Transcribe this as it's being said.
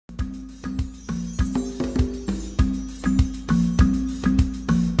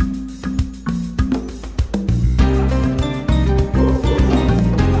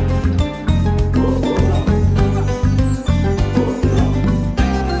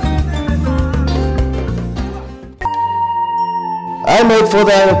I made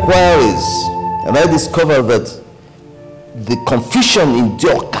further inquiries and I discovered that the confusion in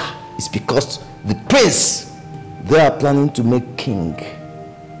Dioka is because the prince they are planning to make king.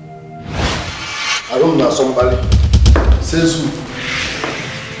 I don't know somebody. Says who?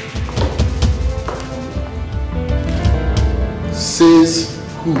 Says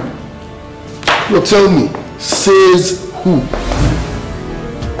who? No, tell me. Says who?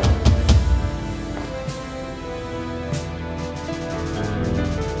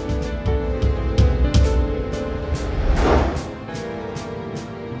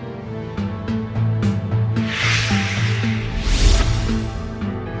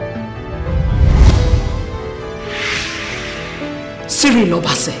 Cyril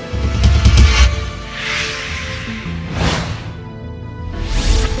Obase.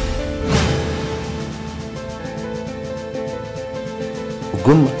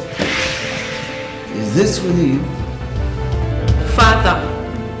 Ugumma, is this really you? Father,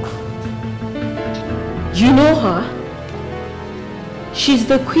 you know her? She's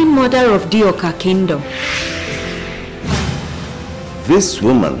the queen mother of Dioka Kingdom. This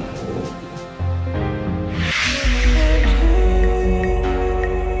woman.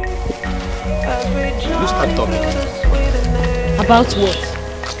 You start talking. About what?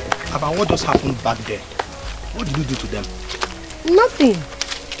 About what just happened back there. What did you do to them? Nothing.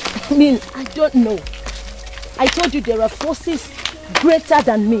 I mean, I don't know. I told you there are forces greater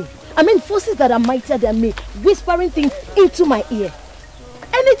than me. I mean, forces that are mightier than me, whispering things into my ear.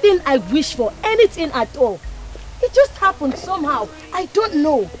 Anything I wish for, anything at all. It just happened somehow. I don't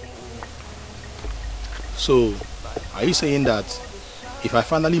know. So, are you saying that if I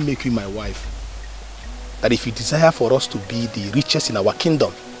finally make you my wife, that if you desire for us to be the richest in our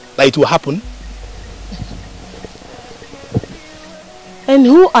kingdom, that it will happen? And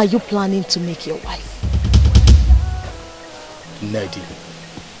who are you planning to make your wife? Nerdy.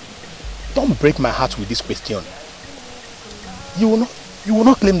 Don't break my heart with this question. You will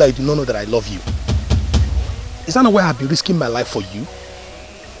not claim that you do not know that I love you. Is that not why I've been risking my life for you?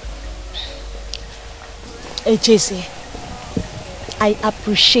 Hey, JC, I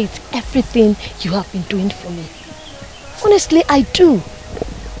appreciate everything you have been doing for me. Honestly, I do.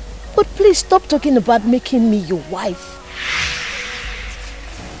 But please stop talking about making me your wife.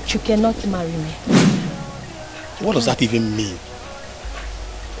 You cannot marry me. What does that even mean?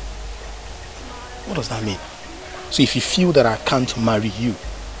 What does that mean? So if you feel that I can't marry you,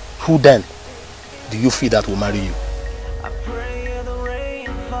 who then do you feel that will marry you? I pray the rain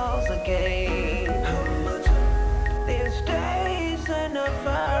falls again. These days are not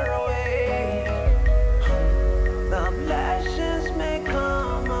far away. The blessings may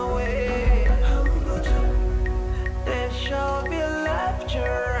come my way. There shall be laughter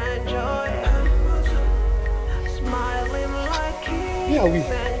and joy. Smiling like kings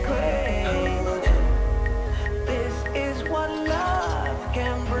and queens. This is what love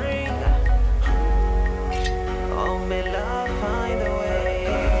can bring. Oh, may love find a way.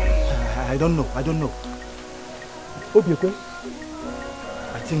 I don't know. Obiekwe,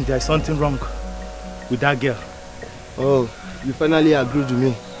 I think there's something wrong with that girl. Oh, you finally agreed with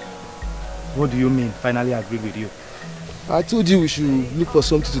me. What do you mean, finally agreed with you? I told you we should look for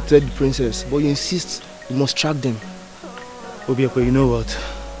something to tell the princess, but you insist we must track them. Obiekwe, you know what?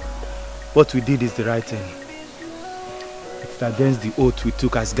 What we did is the right thing. It's against the oath we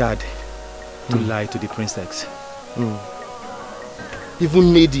took as guard to lie to the princess.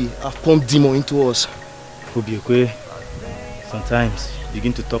 Even Lady have pumped demon into us. Obiekwe, sometimes you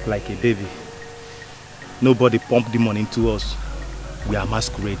begin to talk like a baby. Nobody pumped demon into us. We are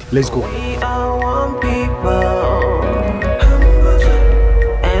masquerade. Let's go. We are one people,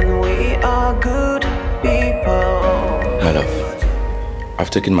 and we are good people. My love,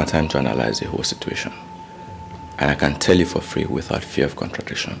 I've taken my time to analyze the whole situation. And I can tell you for free, without fear of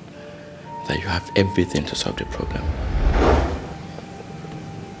contradiction, that you have everything to solve the problem.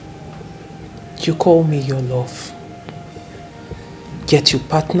 You call me your love, yet you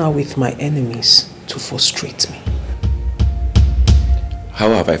partner with my enemies to frustrate me. How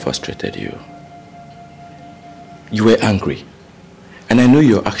have I frustrated you? You were angry, and I know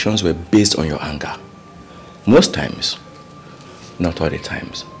your actions were based on your anger. Most times, not all the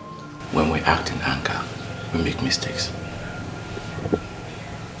times, when we act in anger, we make mistakes.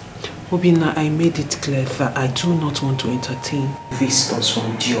 Obina, I made it clear that I do not want to entertain visitors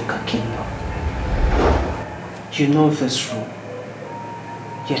from Dioka Kingdom. You know this rule,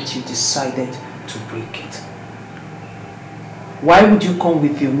 yet you decided to break it. Why would you come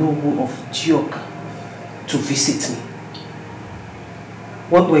with your noble of Dioka to visit me?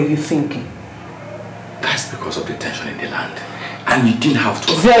 What were you thinking? That's because of the tension in the land. And you didn't have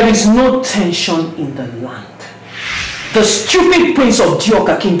to. There is no tension in the land. The stupid prince of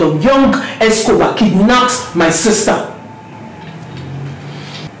Dioka Kingdom, young Escobar, kidnapped my sister.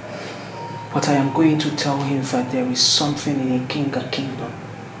 But I am going to tell him that there is something in a Kinga Kingdom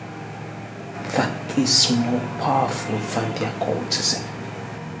that is more powerful than their cultism.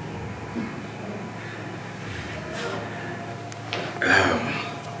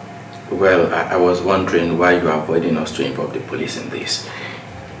 Well, I was wondering why you are avoiding us to involve the police in this.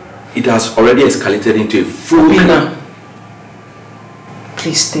 It has already escalated into a full... Obina,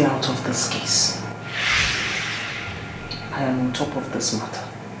 please stay out of this case. I am on top of this matter.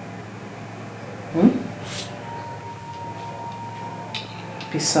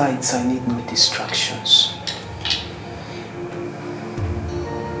 Besides, I need no distractions.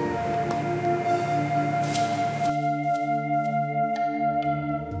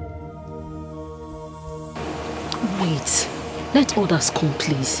 Wait, let others come,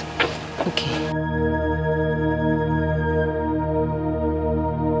 please. Okay.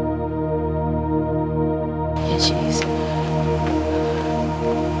 Here she is.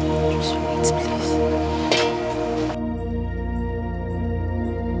 Just wait, please.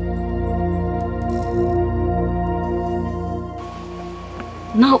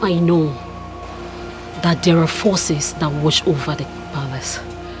 Now I know that there are forces that watch over the palace.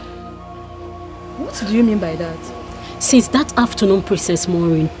 What do you mean by that? Since that afternoon Princess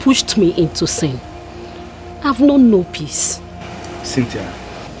Maureen pushed me into sin, I've known no peace. Cynthia,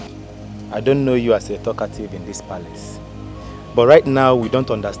 I don't know you as a talkative in this palace. But right now, we don't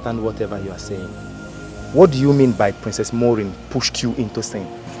understand whatever you are saying. What do you mean by Princess Maureen pushed you into sin?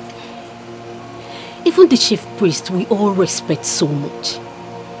 Even the chief priest we all respect so much,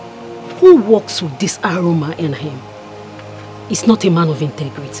 who walks with this aroma in him, is not a man of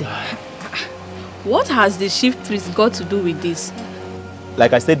integrity. What has the chief priest got to do with this?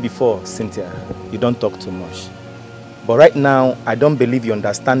 Like I said before, Cynthia, you don't talk too much. But right now, I don't believe you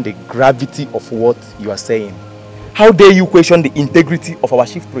understand the gravity of what you are saying. How dare you question the integrity of our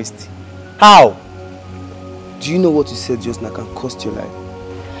chief priest? How? Do you know what you said just now can cost your life?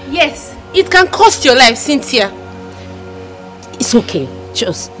 Yes, it can cost your life, Cynthia. It's okay.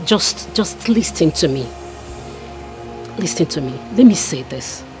 Just listen to me. Listen to me. Let me say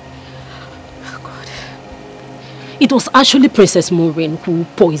this. Oh God. It was actually Princess Maureen who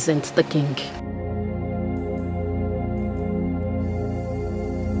poisoned the king.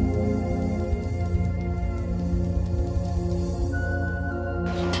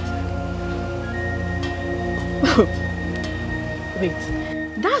 Wait,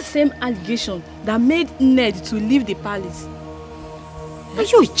 that same allegation that made Ned to leave the palace. Are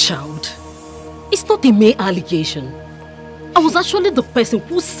you a child? It's not a mere allegation. I was actually the person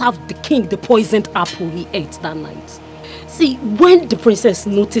who served the king the poisoned apple he ate that night. See, when the princess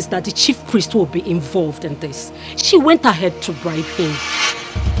noticed that the chief priest would be involved in this, she went ahead to bribe him.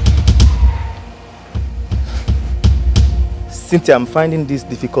 Cynthia, I'm finding this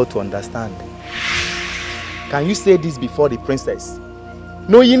difficult to understand. Can you say this before the princess?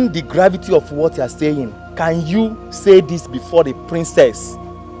 Knowing the gravity of what you are saying, can you say this before the princess?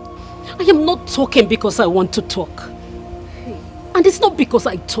 I am not talking because I want to talk. And it's not because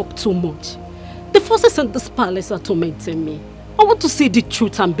I talk too much. The forces in this palace are tormenting me. I want to say the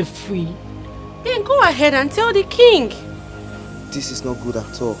truth and be free. Then go ahead and tell the king. This is not good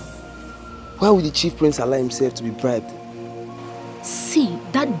at all. Why would the chief prince allow himself to be bribed? See,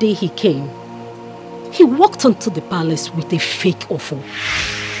 that day he came, he walked onto the palace with a fake offer.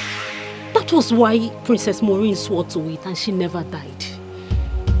 That was why Princess Maureen swore to it and she never died.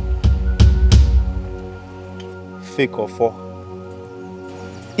 Fake offer?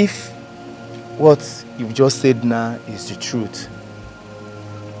 If what you've just said now is the truth,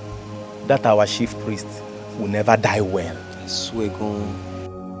 that our chief priest will never die well. I swear, God.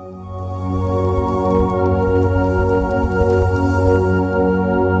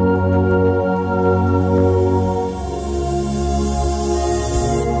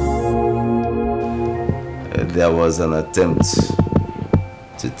 There was an attempt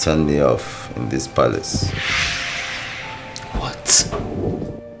to turn me off in this palace. What?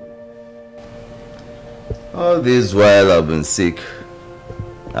 All this while I've been sick,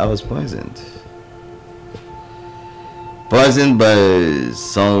 I was poisoned. Poisoned by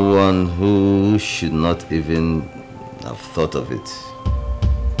someone who should not even have thought of it.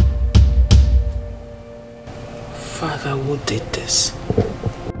 Father, who did this?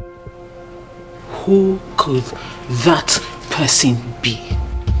 Who could that person be?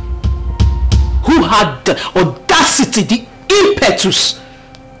 Who had the audacity, the impetus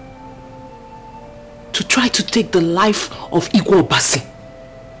to to try to take the life of Igwe Obasi,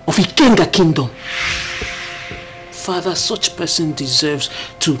 of Ikenga Kingdom. Father, such person deserves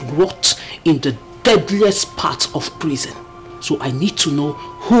to rot in the deadliest part of prison. So I need to know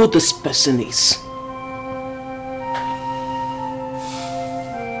who this person is.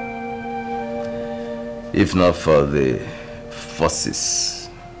 If not for the forces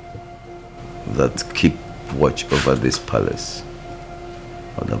that keep watch over this palace,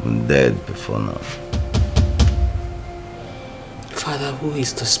 I would have been dead before now. Father, who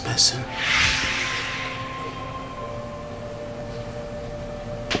is this person?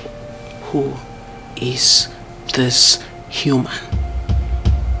 Who is this human?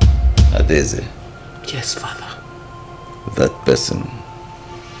 Adeze. Yes, Father. That person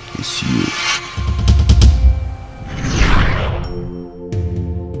is you.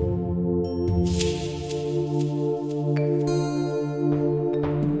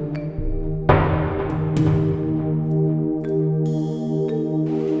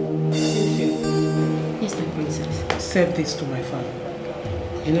 Yes, my princess. Serve this to my father.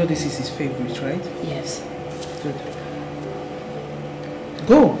 You know this is his favorite, right? Yes. Good.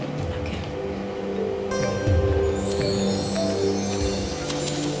 Go. Okay.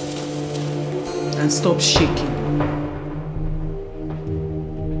 And stop shaking.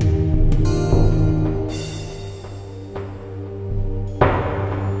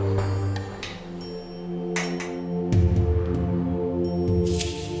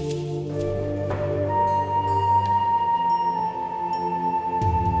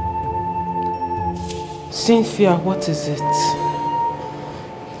 Cynthia, what is it?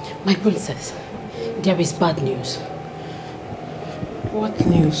 My princess, there is bad news. What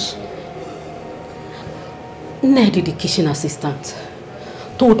news? Neddy, the kitchen assistant,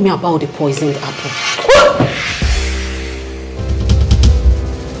 told me about the poisoned apple.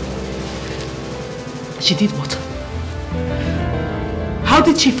 She did what? How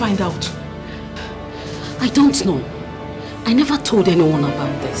did she find out? I don't know. I never told anyone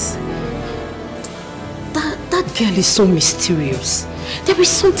about this. That girl is so mysterious. There is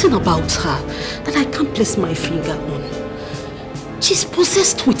something about her that I can't place my finger on. She's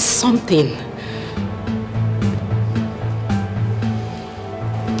possessed with something.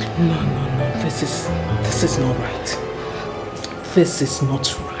 No. This is not right. This is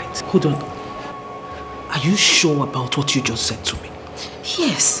not right. Hold on. Are you sure about what you just said to me?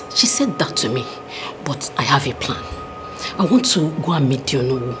 Yes, she said that to me. But I have a plan. I want to go and meet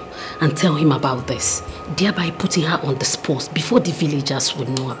Dionowo and tell him about this, thereby putting her on the spot before the villagers would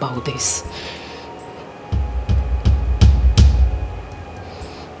know about this.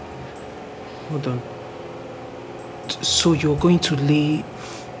 Hold on. So you're going to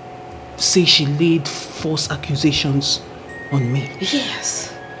say she laid false accusations on me?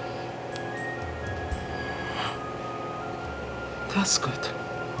 Yes. That's good.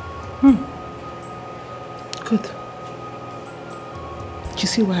 Good. Do you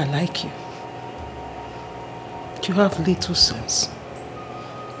see why I like you? You have little sense.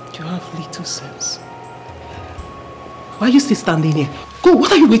 You have little sense. Why are you still standing here? Go,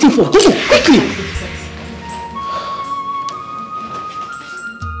 what are you waiting for? Go, quickly!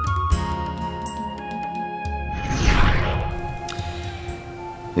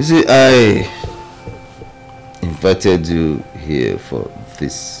 You see, I invited you here for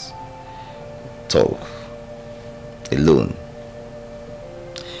this talk alone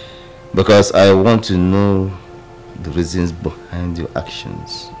because I want to know the reasons behind your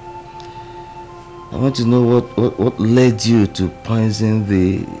actions. I want to know what led you to poison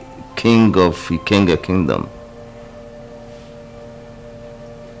the king of Ikenga Kingdom.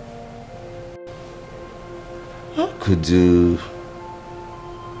 How could you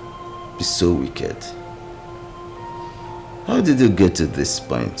be so wicked? How did you get to this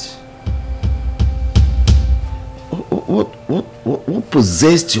point? What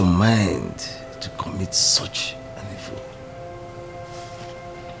possessed your mind to commit such an evil?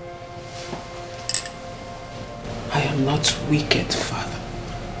 I am not wicked, Father.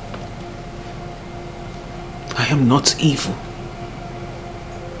 I am not evil.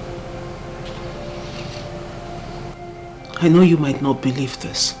 I know you might not believe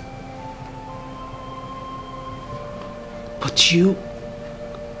this, but you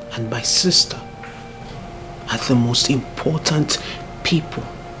and my sister are the most important people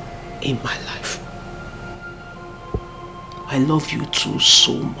in my life. I love you two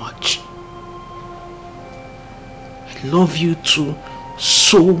so much. I love you two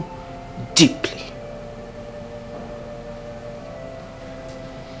so deeply.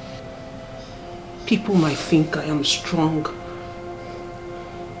 People might think I am strong,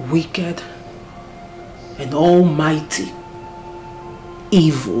 wicked, an almighty,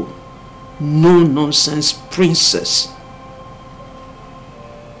 evil, no-nonsense princess.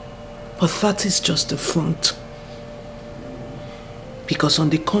 But that is just the front. Because on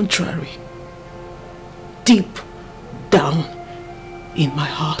the contrary, deep down in my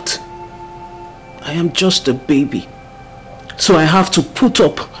heart, I am just a baby. So I have to put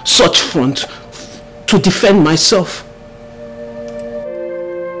up such front to defend myself.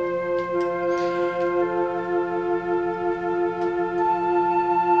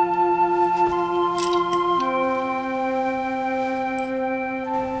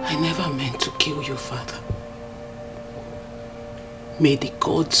 I never meant to kill you, Father. May the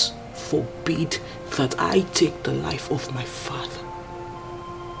gods forbid that I take the life of my father.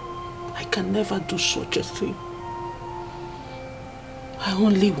 I can never do such a thing. I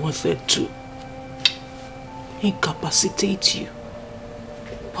only wanted to incapacitate you.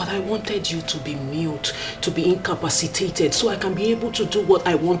 But I wanted you to be mute, to be incapacitated, so I can be able to do what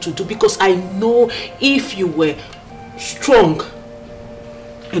I want to do, because I know if you were strong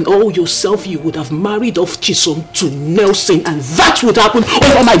and all yourself, you would have married off Chisom to Nelson, and that would happen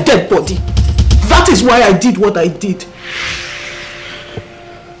over my dead body. That is why I did what I did.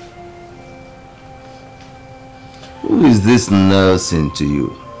 Who is this Nelson to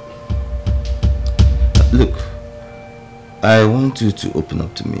you? Look, I want you to open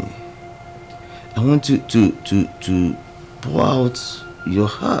up to me. I want you to pour out your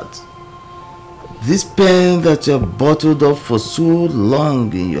heart. This pain that you have bottled up for so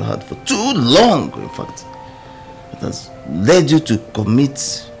long in your heart, for too long, in fact, it has led you to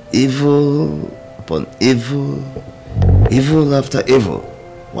commit evil upon evil, evil after evil.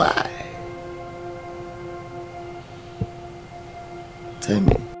 Why? Tell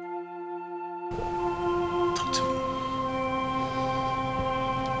me. Talk to me.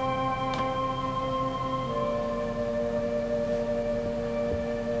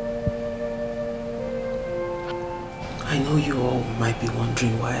 I know you all might be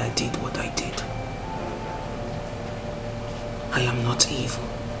wondering why I did what I did. I am not evil.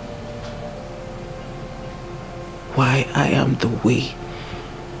 Why I am the way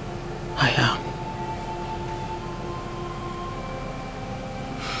I am.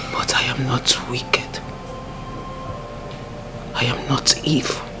 But I am not wicked. I am not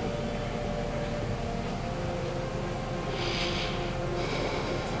evil.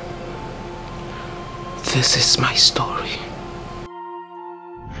 This is my story.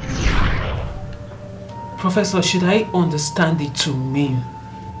 Professor, should I understand it to mean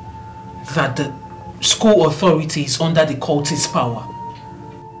that the school authority is under the cultist power?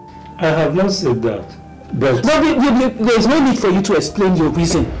 I have not said that, but... There is no need for you to explain your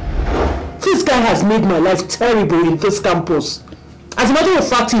reason. This guy has made my life terrible in this campus. As a matter of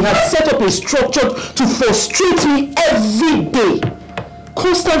fact, he has set up a structure to frustrate me every day.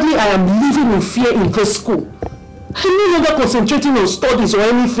 Constantly, I am living in fear in this school. I'm no longer concentrating on studies or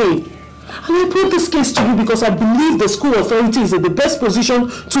anything. And I brought this case to you because I believe the school authority is in the best position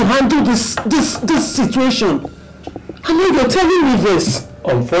to handle this situation. And now you're telling me this.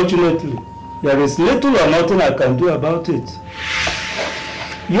 Unfortunately, there is little or nothing I can do about it.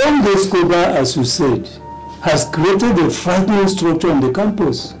 Young Escobar, as you said, has created a frightening structure on the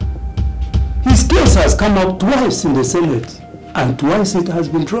campus. His case has come up twice in the Senate, and twice it has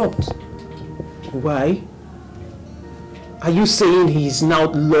been dropped. Why? Are you saying he is now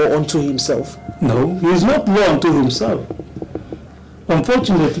law unto himself? No, he is not law unto himself.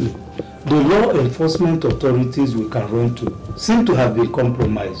 Unfortunately, the law enforcement authorities we can run to seem to have been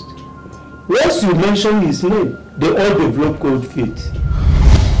compromised. Once you mention his name, they all develop cold feet.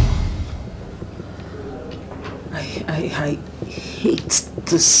 I hate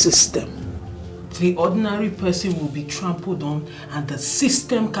this system. The ordinary person will be trampled on and the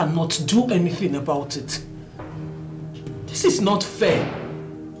system cannot do anything about it. This is not fair.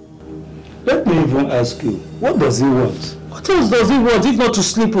 Let me even ask you, what does he want? What else does he want if not to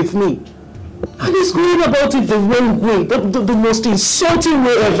sleep with me? And he's going about it the wrong way, the most insulting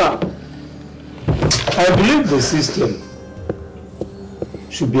way ever. I believe the system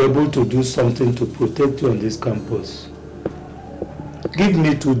should be able to do something to protect you on this campus. Give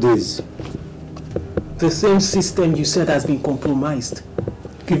me 2 days. The same system you said has been compromised.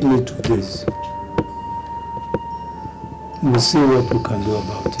 Give me 2 days. We'll see what we can do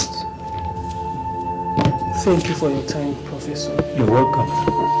about it. Thank you for your time, Professor. You're welcome.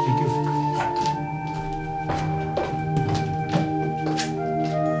 Thank you.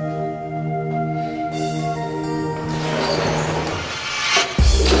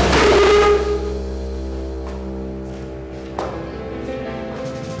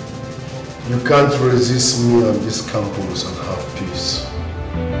 You can't resist me on this campus and have peace.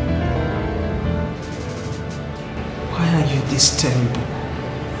 Why are you this terrible?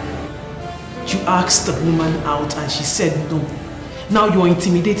 You asked the woman out and she said no. Now you're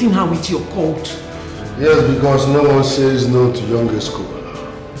intimidating her with your cold. Yes, because no one says no to young Escobar.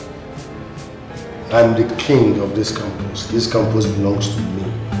 I'm the king of this campus. This campus belongs to me.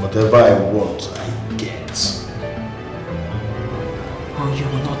 Whatever I want, I get. Oh, you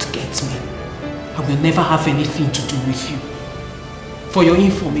will not get me. I will never have anything to do with you. For your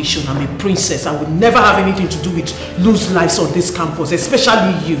information, I'm a princess. I will never have anything to do with loose lives on this campus,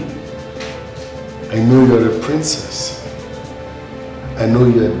 especially you. I know you're a princess. I know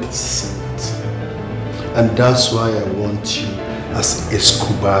you're decent. And that's why I want you as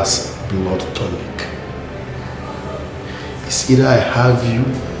Escobar's blood tonic. It's either I have you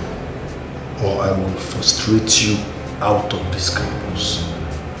or I will frustrate you out of this campus.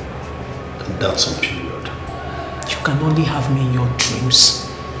 And that's a period. You can only have me in your dreams.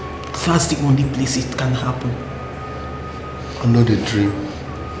 That's the only place it can happen. I know the dream.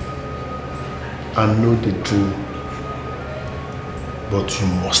 I know the dream. But you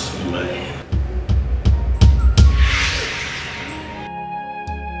must be mine.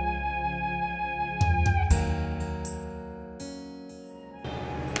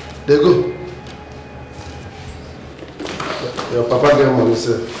 There you go. Your papa get money,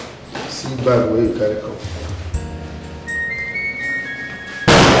 sir. See bag where you carry come.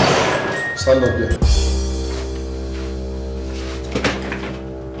 Stand up there.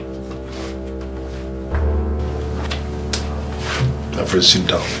 Alfred, sit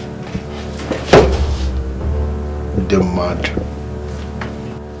down. They're mad.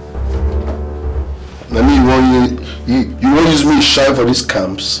 I mean, you want to use me shy for these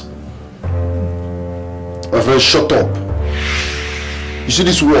camps? My friend, shut up. You see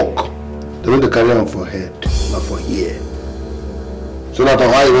this walk? They want to carry on for head, not for here. So that how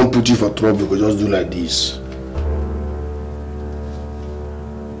I won't put you for trouble, because just do like this.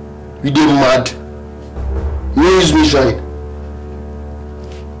 You get mad? You want to use me shy?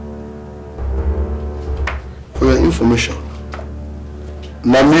 For your information,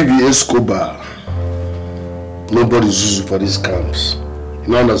 Namibia Escobar. Nobody's using for these camps. You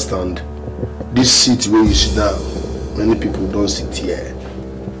don't understand? This seat where you sit down, many people don't sit here.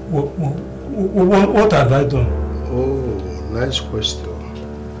 What have I done? Oh, nice question.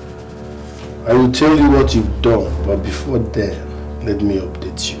 I will tell you what you've done, but before then, let me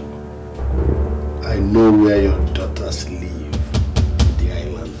update you. I know where your daughters live in the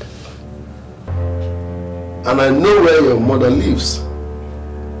island. And I know where your mother lives.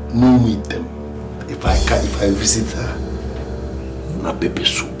 No meet them. If I visit her, na baby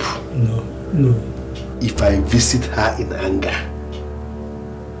soup. No. If I visit her in anger,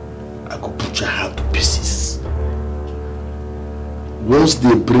 I go butcher her to pieces. Once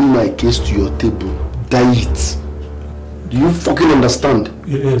they bring my case to your table, die it. Do you fucking understand?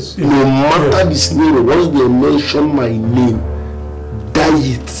 Yes. No matter the scenario, once they mention my name, die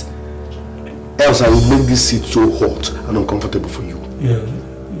it. Else I will make this seat so hot and uncomfortable for you. Yeah.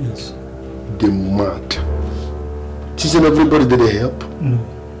 Yes. They're mad. Teaching everybody that they help? No.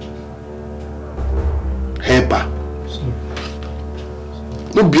 Help her.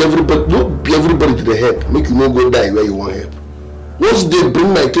 Not be everybody to the help. Make you not go die where you want help. Once they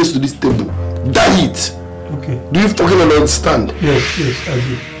bring my case to this table, die it. Okay. Do you fucking understand? Yes, I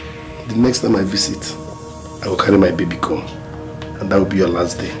do. The next time I visit, I will carry my baby come. And that will be your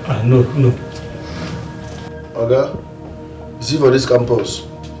last day. No. Okay? You see, for this campus,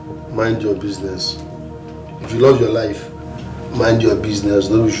 mind your business. If you love your life, mind your business.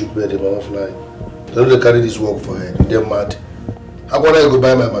 Nobody should bear the mama fly. Don't they carry this work for her. They're mad. How can I go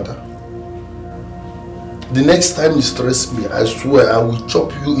buy my mother? The next time you stress me, I swear I will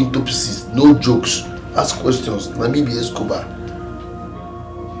chop you into pieces. No jokes. Ask questions. Namibia Escobar.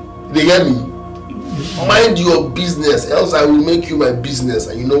 They hear me? Mind your business, else I will make you my business,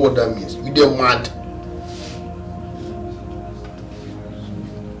 and you know what that means. You are mad.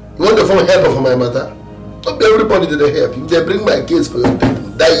 You want the phone help for my matter? Not be everybody that they help. If they bring my case for your table,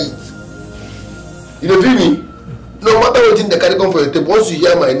 die it. You don't feel me? No matter what thing they carry come for your table, once you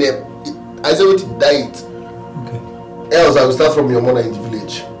hear my name, I say what, die it. Okay. Else I will start from your mother in the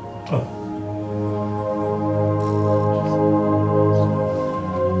village. Oh.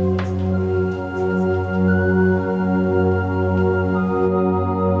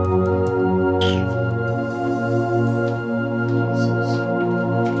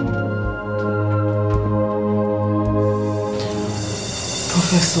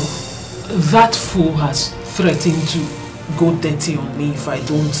 Professor, that fool has threatened to go dirty on me if I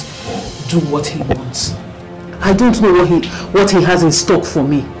don't do what he wants. I don't know what he has in stock for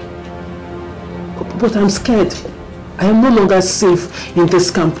me. But I'm scared. I am no longer safe in this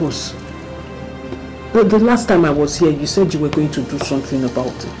campus. The last time I was here, you said you were going to do something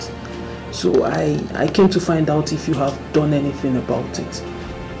about it. So I came to find out if you have done anything about it.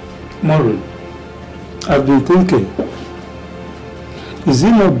 Maureen, I've been thinking, is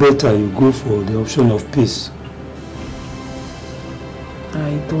it not better you go for the option of peace?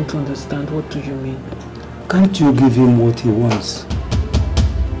 I don't understand. What do you mean? Can't you give him what he wants?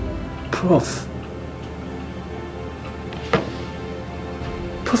 Prof,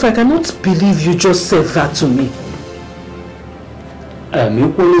 I cannot believe you just said that to me. I am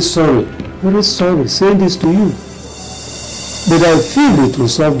equally sorry, very sorry saying this to you. But I feel it will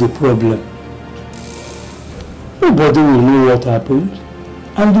solve the problem. Nobody will know what happened,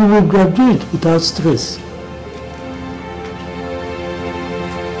 and you will graduate without stress.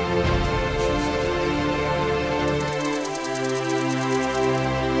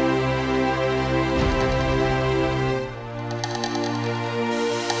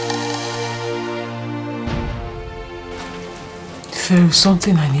 There is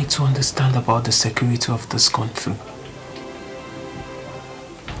something I need to understand about the security of this country.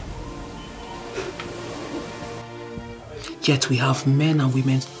 Yet we have men and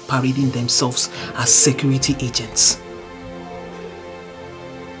women parading themselves as security agents.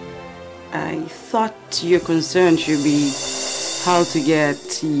 I thought your concern should be how to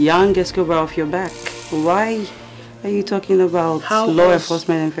get young Escobar off your back. Why are you talking about law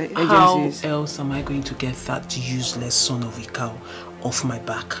enforcement agencies? How else am I going to get that useless son of a cow off my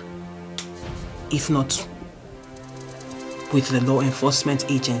back? If not with the law enforcement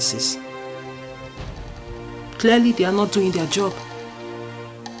agencies. Clearly they are not doing their job.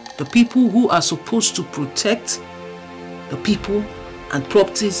 The people who are supposed to protect the people and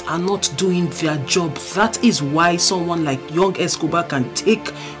properties are not doing their job. That is why someone like young Escobar can take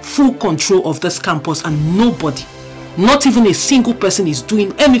full control of this campus and nobody, not even a single person, is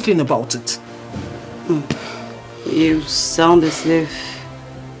doing anything about it. You sound as if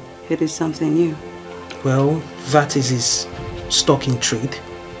it is something new. Well, that is his stock in trade.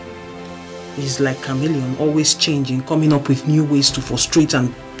 He's like a chameleon, always changing, coming up with new ways to frustrate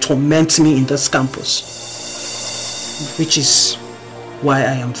and torment me in this campus. Which is why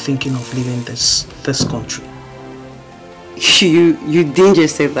I am thinking of leaving this country. You didn't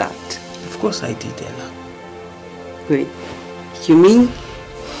just say that. Of course I did, Ella. Wait, you mean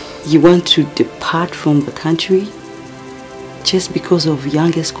you want to depart from the country just because of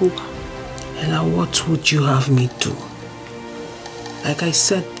young Escobar? Ella, what would you have me do? Like I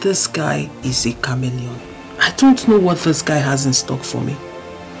said, this guy is a chameleon. I don't know what this guy has in stock for me.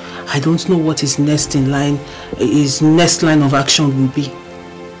 I don't know what his next line of action will be.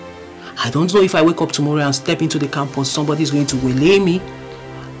 I don't know if I wake up tomorrow and step into the campus, somebody's going to waylay me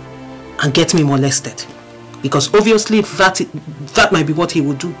and get me molested. Because obviously that might be what he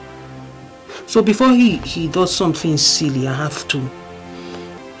would do. So before he does something silly, I have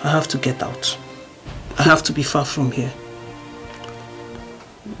to get out. I have to be far from here.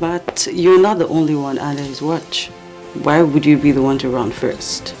 But you're not the only one under his watch. Why would you be the one to run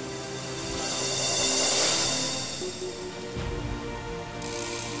first?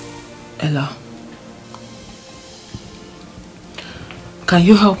 Ella, can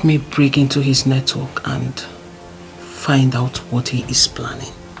you help me break into his network and find out what he is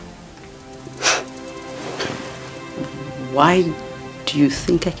planning? Why do you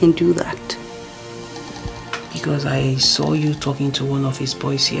think I can do that? Because I saw you talking to one of his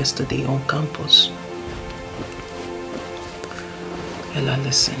boys yesterday on campus. Ella,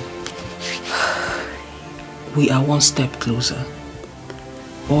 listen. We are one step closer.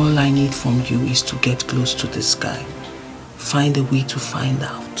 All I need from you is to get close to this guy. Find a way to find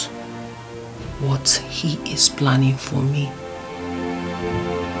out what he is planning for me.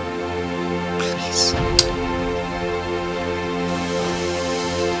 Please.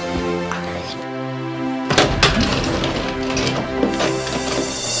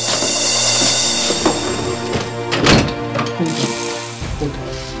 Hold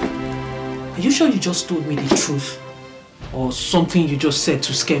on. Are you sure you just told me the truth? Or something you just said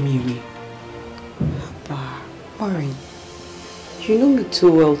to scare me away? Maureen, you know me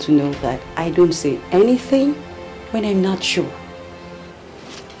too well to know that I don't say anything when I'm not sure.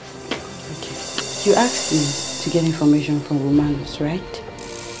 Okay. You asked me to get information from Romanos, right?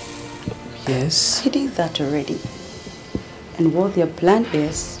 Yes. I did that already. And what their plan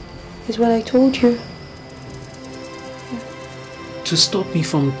is what I told you. To stop me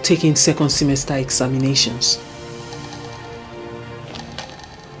from taking second semester examinations.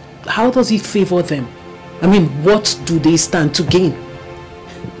 how does it favor them? I mean, what do they stand to gain?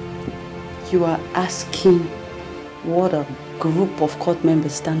 You are asking what a group of court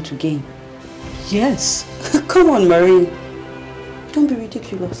members stand to gain? Yes. Come on, Maureen. Don't be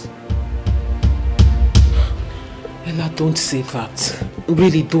ridiculous. Ella, don't say that.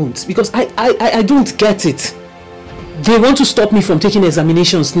 Really don't. Because I don't get it. They want to stop me from taking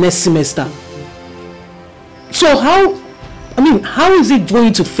examinations next semester. So how is it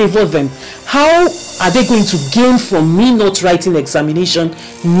going to favor them? How are they going to gain from me not writing examination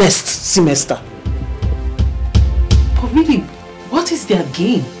next semester? But really, what is their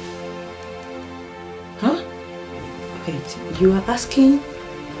gain? Huh? Wait, you are asking?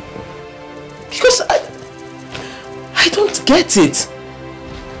 Because I don't get it.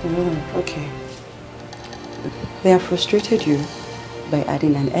 Oh, okay. They have frustrated you by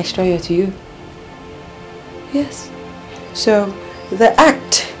adding an extra year to you. Yes. So, the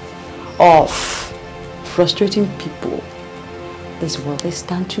act of frustrating people is what they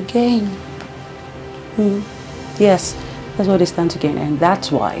stand to gain. Yes, that's what they stand to gain, and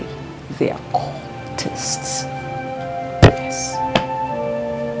that's why they are cultists. Yes.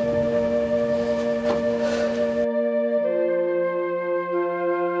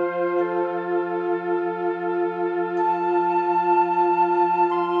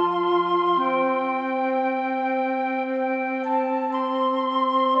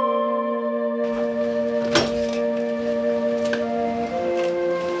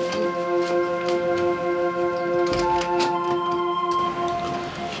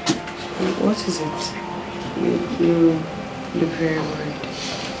 What is it? You look very worried.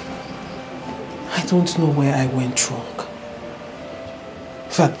 I don't know where I went wrong.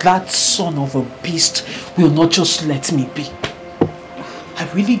 That son of a beast will not just let me be. I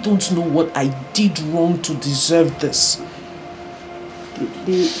really don't know what I did wrong to deserve this.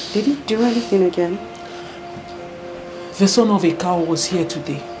 Did he do anything again? The son of a cow was here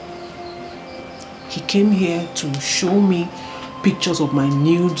today. He came here to show me pictures of my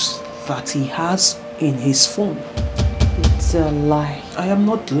nudes that he has in his phone. It's a lie. I am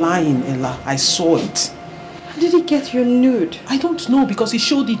not lying, Ella. I saw it. How did he get your nude? I don't know, because he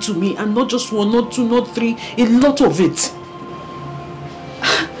showed it to me, and not just one, not two, not three, a lot of it.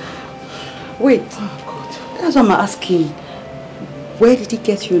 Wait. Oh God. That's what I'm asking. Where did he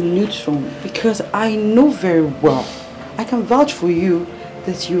get your nudes from? Because I know very well, I can vouch for you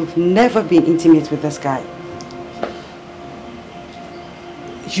that you've never been intimate with this guy.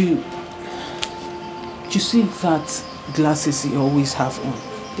 You see that glasses he always have on?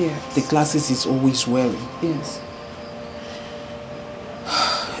 Yes. The glasses he's always wearing? Yes.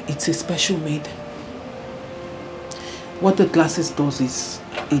 It's a special made. What the glasses does is,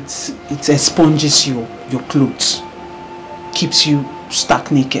 it expunges your clothes. Keeps you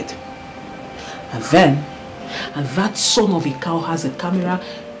stark naked. And that son of a cow has a camera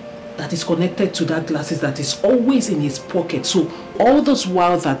that is connected to that glasses that is always in his pocket. So all this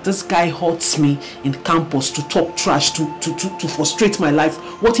while that this guy hurts me in campus to talk trash, to frustrate my life,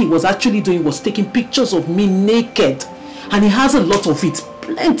 what he was actually doing was taking pictures of me naked. And he has a lot of it,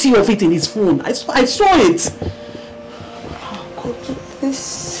 plenty of it in his phone. I saw it. Oh God,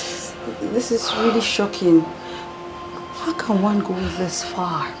 this is really shocking. How can one go this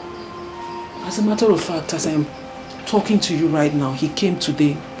far? As a matter of fact, as I am talking to you right now, he came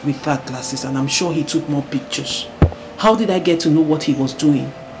today with that glasses, and I'm sure he took more pictures. How did I get to know what he was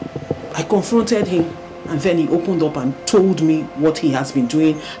doing? I confronted him, and then he opened up and told me what he has been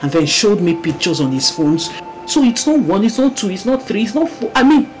doing, and then showed me pictures on his phones. So it's not one, it's not two, it's not three, it's not four. I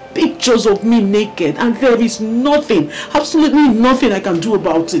mean, pictures of me naked, and there is nothing, absolutely nothing I can do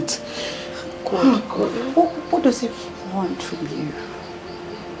about it. God, what does he want from you?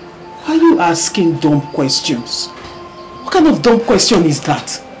 Why are you asking dumb questions? What kind of dumb question is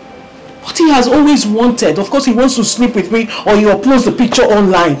that? What he has always wanted, of course he wants to sleep with me, or he uploads the picture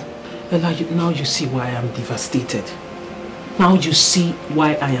online. Ella, now you see why I am devastated. Now you see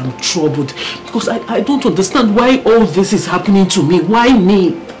why I am troubled. Because I don't understand why all this is happening to me. Why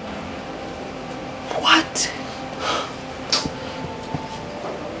me? What?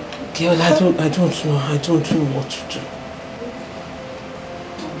 Girl, I don't know. I don't know what to do.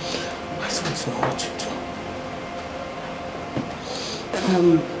 I don't know what to do.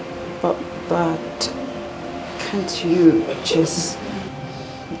 But can't you just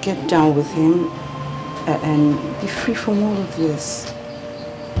get down with him and be free from all of this?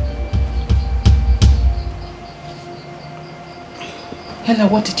 Ella,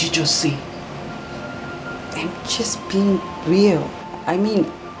 what did you just say? I'm just being real. I mean,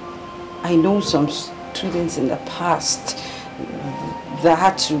 I know some students in the past, that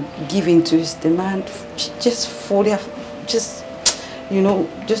had to give in to his demand just for their, just, you know,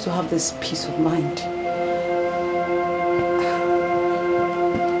 just to have this peace of mind.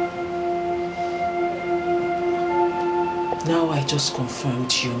 Now I just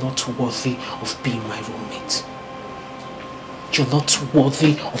confirmed you're not worthy of being my roommate. You're not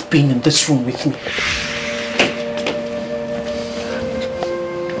worthy of being in this room with me.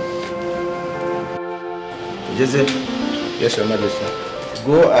 Joseph. Yes, Your Majesty.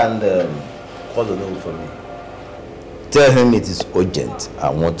 Go and call the noble for me. Tell him it is urgent. I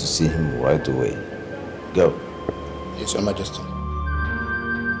want to see him right away. Go. Yes, Your Majesty.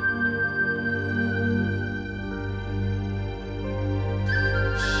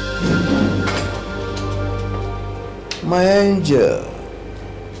 My angel,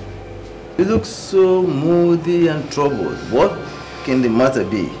 you look so moody and troubled. What can the matter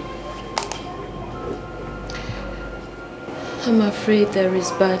be? I'm afraid there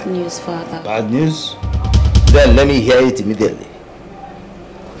is bad news, Father. Bad news? Then let me hear it immediately.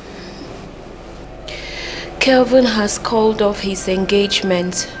 Kelvin has called off his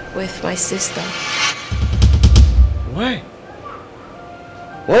engagement with my sister. Why?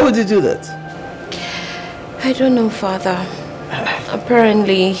 Why would you do that? I don't know, Father.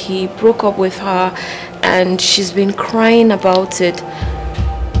 Apparently, he broke up with her and she's been crying about it.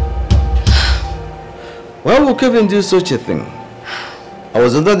 Why would Kevin do such a thing? I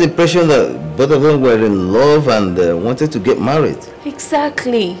was under the impression that both of them were in love and wanted to get married.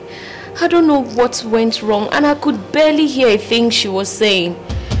 Exactly. I don't know what went wrong and I could barely hear a thing she was saying.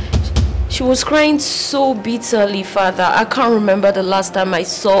 She was crying so bitterly, Father. I can't remember the last time I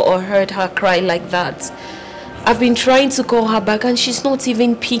saw or heard her cry like that. I've been trying to call her back and she's not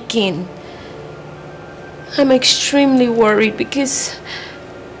even picking. I'm extremely worried because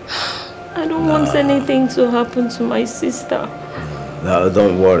I don't want anything to happen to my sister. No,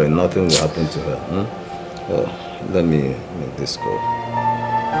 don't worry. Nothing will happen to her. Oh, let me make this call.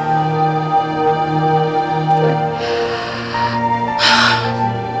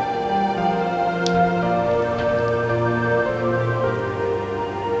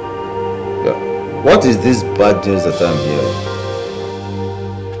 What is this bad news that I'm hearing?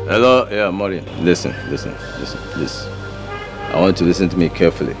 Hello? Yeah, Maureen. Listen, please. I want you to listen to me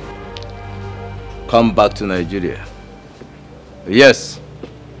carefully. Come back to Nigeria. Yes.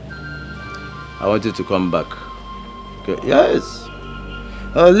 I want you to come back. Okay? Yes.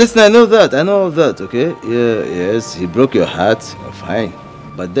 Listen, I know all that, okay? Yeah, yes, he broke your heart. Fine.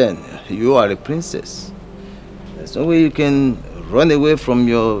 But then, you are a princess. There's no way you can run away from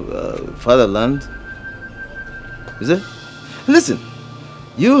your fatherland. Is it? Listen,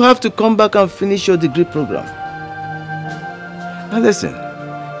 you have to come back and finish your degree program. And listen,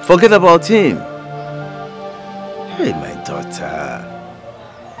 forget about him. Hey, my daughter,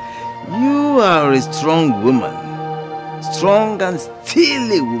 you are a strong woman. Strong and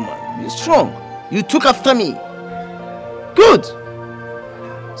still a woman. You're strong. You took after me. Good.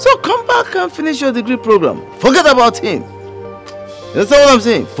 So come back and finish your degree program. Forget about him. You understand what I'm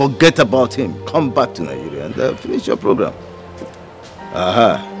saying? Forget about him. Come back to Nigeria and finish your program.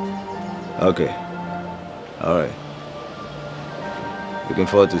 Aha. Okay. All right. Looking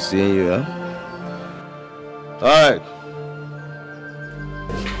forward to seeing you, huh? All right.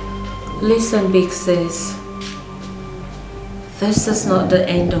 Listen, big sis. This is not the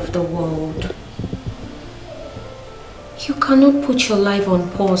end of the world. You cannot put your life on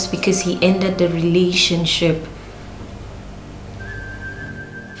pause because he ended the relationship.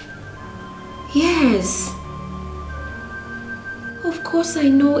 Yes. Of course I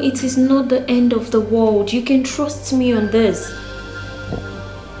know it is not the end of the world. You can trust me on this.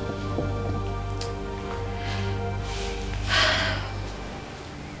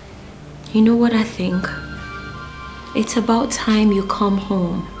 You know what I think? It's about time you come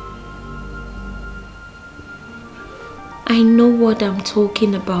home. I know what I'm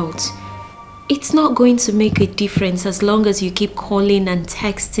talking about. It's not going to make a difference as long as you keep calling and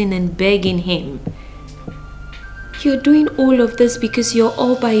texting and begging him. You're doing all of this because you're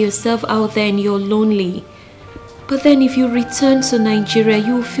all by yourself out there and you're lonely. But then if you return to Nigeria,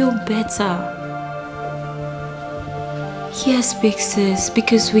 you'll feel better. Yes, big sis,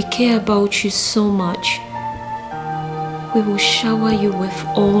 because we care about you so much. We will shower you with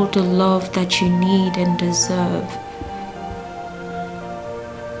all the love that you need and deserve.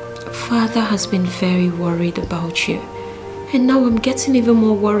 Father has been very worried about you. And now I'm getting even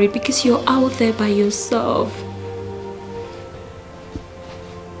more worried because you're out there by yourself.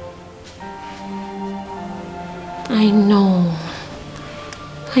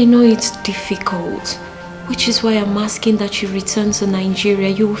 I know it's difficult. Which is why I'm asking that you return to Nigeria.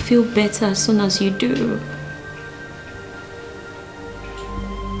 You will feel better as soon as you do.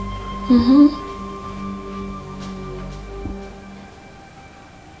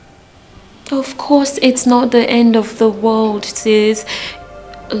 Of course, it's not the end of the world, sis.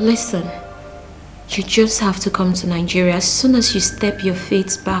 Listen, you just have to come to Nigeria. As soon as you step your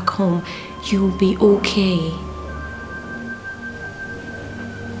feet back home, you'll be okay.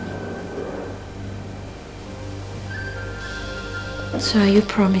 So are you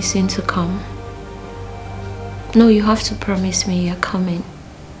promising to come? No, you have to promise me you're coming.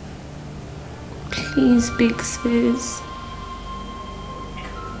 Please, big sis.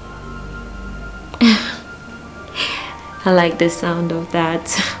 I like the sound of that.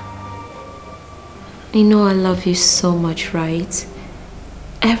 You know I love you so much, right?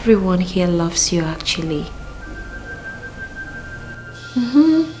 Everyone here loves you, actually.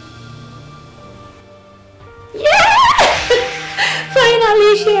 Yeah!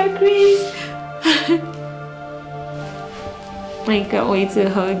 Finally, she agrees. I can't wait to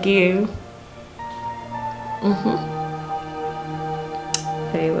hug you.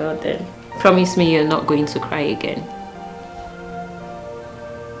 Very well then. Promise me you're not going to cry again.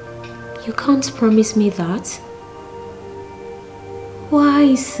 You can't promise me that.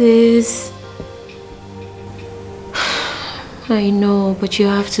 Why, sis? I know, but you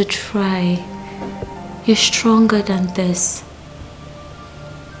have to try. You're stronger than this.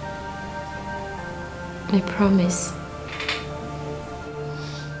 I promise.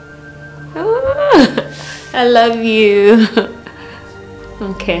 I love you.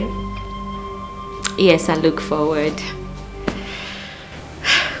 Okay. Yes, I look forward.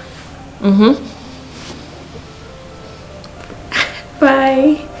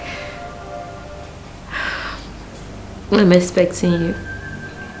 Bye. I'm expecting you.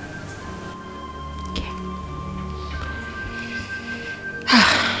 Okay.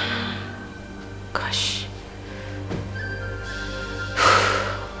 Gosh.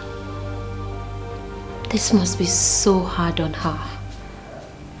 This must be so hard on her.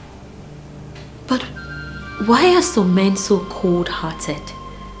 But why are some men so cold-hearted?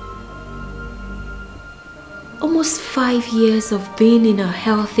 Almost 5 years of being in a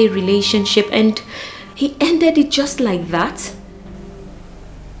healthy relationship and he ended it just like that?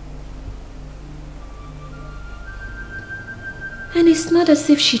 And it's not as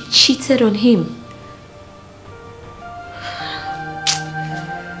if she cheated on him.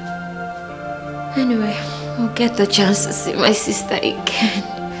 Anyway, I'll get the chance to see my sister again.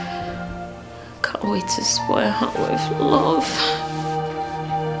 Can't wait to spoil her with love.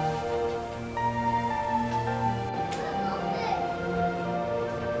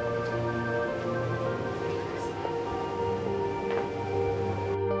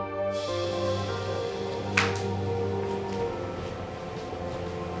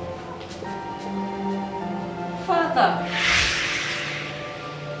 Father.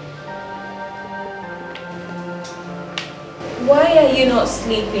 Why are you not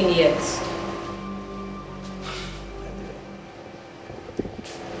sleeping yet?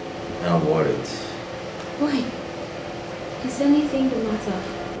 I'm worried. Why? Is anything the matter?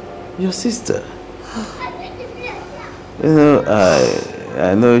 Your sister. You know,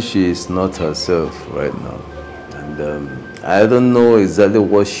 I know she is not herself right now. And I don't know exactly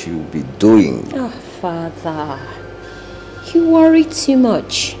what she'll be doing. Oh, Father. You worry too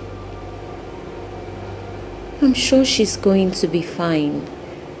much. I'm sure she's going to be fine.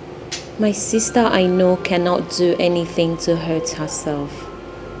 My sister, I know, cannot do anything to hurt herself.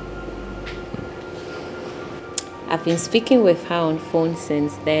 I've been speaking with her on phone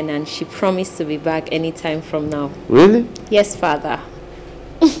since then and she promised to be back anytime from now. Really? Yes, Father.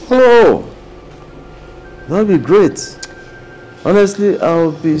 Oh, that'll be great. Honestly,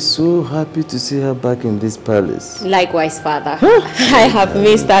 I'll be so happy to see her back in this palace. Likewise, Father. I have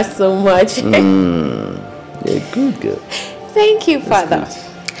missed her so much. You're a good girl. Thank you, Father.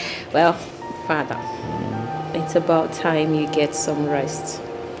 Well, Father, it's about time you get some rest.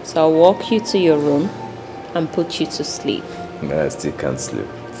 So I'll walk you to your room and put you to sleep. I still can't sleep.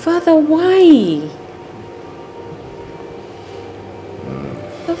 Father, why?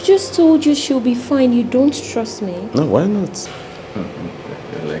 I've just told you she'll be fine. You don't trust me. No, why not?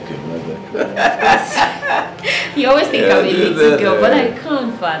 You're like a mother. You always think I'm a little girl, but I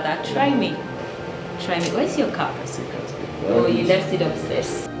can't, Father. Try me. Try me. Where's your car? Oh, you left it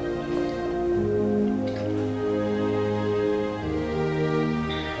upstairs.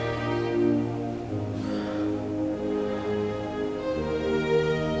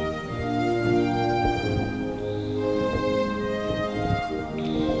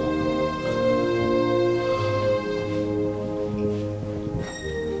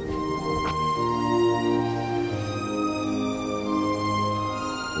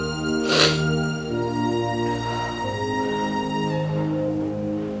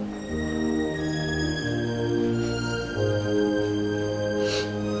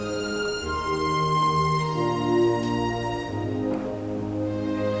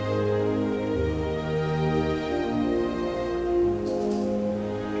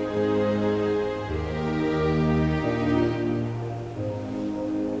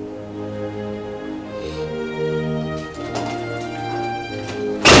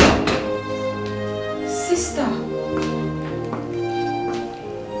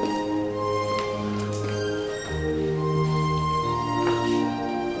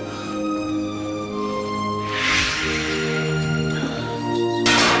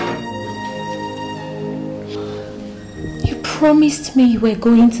 promised me you were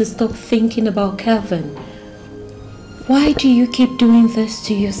going to stop thinking about Kelvin. Why do you keep doing this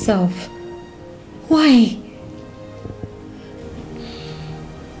to yourself? Why?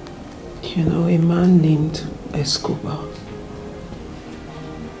 You know, a man named Escobar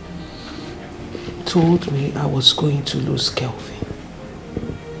told me I was going to lose Kelvin.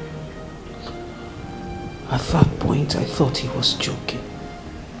 At that point, I thought he was joking.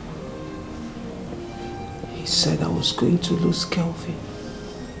 He said I was going to lose Kelvin,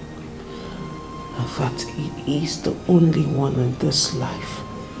 and that he is the only one in this life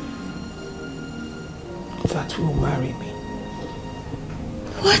that will marry me.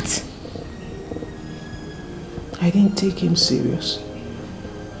 What? I didn't take him serious.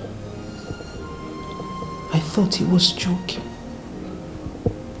 I thought he was joking.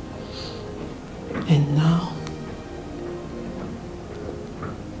 And now,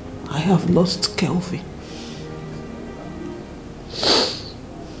 I have lost Kelvin.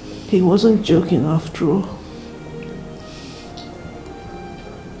 He wasn't joking after all.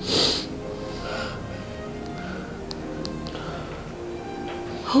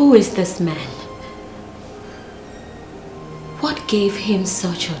 Who is this man? What gave him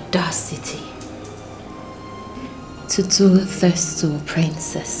such audacity to do this to a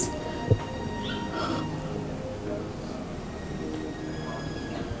princess?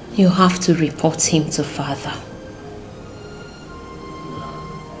 You have to report him to father.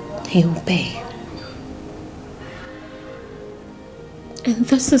 He will pay. And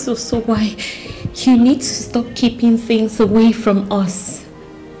this is also why you need to stop keeping things away from us.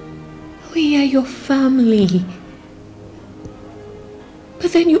 We are your family.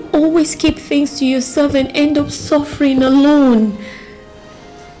 But then you always keep things to yourself and end up suffering alone.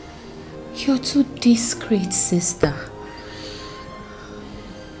 You're too discreet, sister.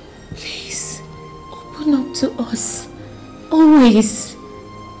 Please, open up to us. Always.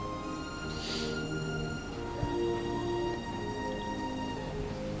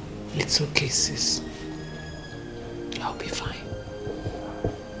 It's okay, sis. I'll be fine.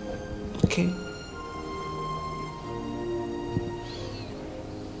 Okay?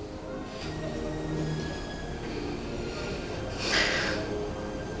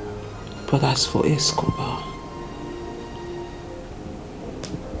 But as for Escobar,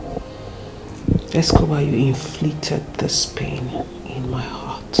 you inflicted this pain in my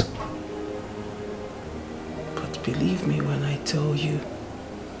heart. But believe me when I tell you,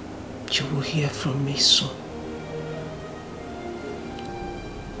 you will hear from me soon.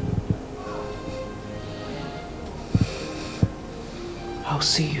 I'll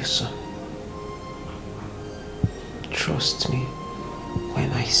see you soon. Trust me, when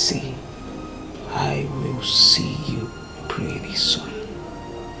I say, I will see you pretty soon.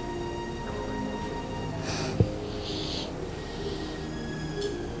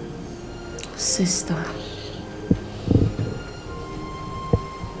 Sister,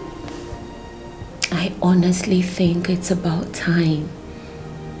 I honestly think it's about time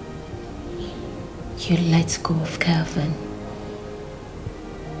you let go of Kelvin.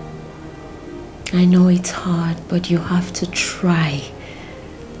 I know it's hard, but you have to try.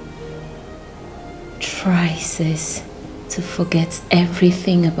 Try, sis, to forget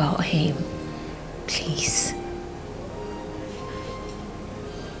everything about him. Please.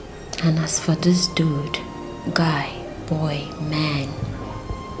 And as for this dude, guy, boy, man,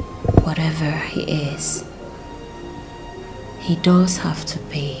 whatever he is, he does have to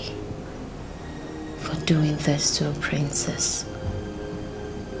pay for doing this to a princess.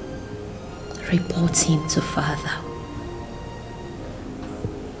 Report him to father.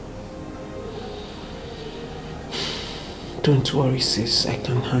 Don't worry, sis. I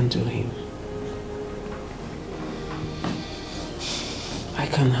can handle him. I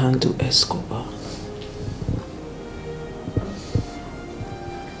can handle Escobar.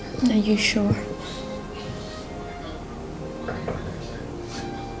 Are you sure?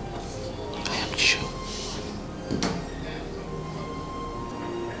 I am sure.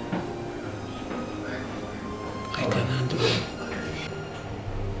 I can handle him.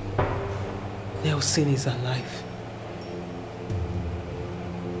 Nelson is alive.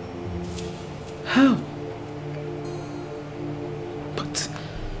 How? But...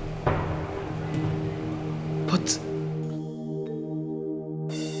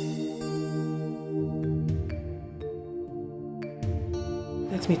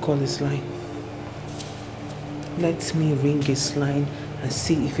 Let me call his line. Let me ring his line and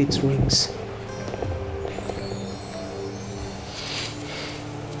see if it rings.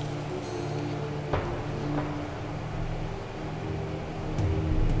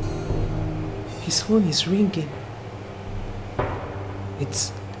 His phone is ringing.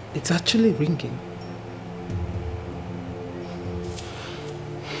 It's actually ringing.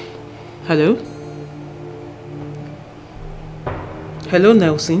 Hello? Hello,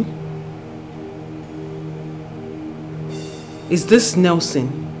 Nelson? Is this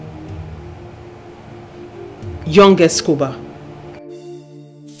Nelson? Young Escobar?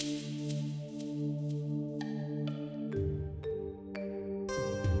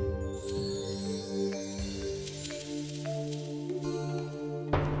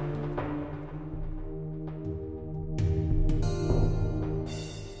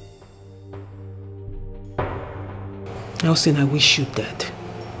 Nelson, I wish you dead.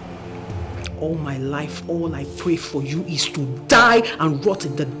 All my life, all I pray for you is to die and rot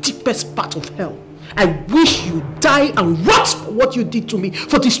in the deepest part of hell. I wish you die and rot for what you did to me,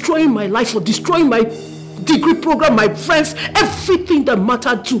 for destroying my life, for destroying my degree program, my friends, everything that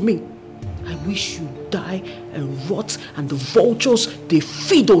mattered to me. I wish you die and rot, and the vultures, they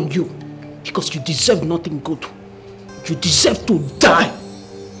feed on you, because you deserve nothing good. You deserve to die.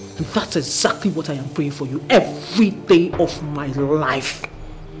 And that's exactly what I am praying for you every day of my life.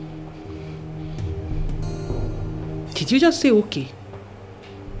 Did you just say okay?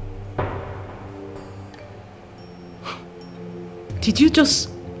 Did you just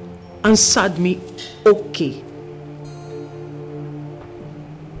answer me okay?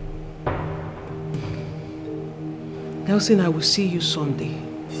 Nelson, I will see you Sunday.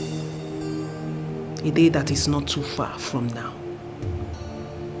 A day that is not too far from now.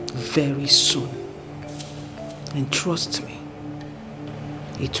 Very soon. And trust me,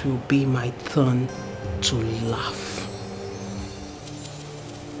 it will be my turn to laugh.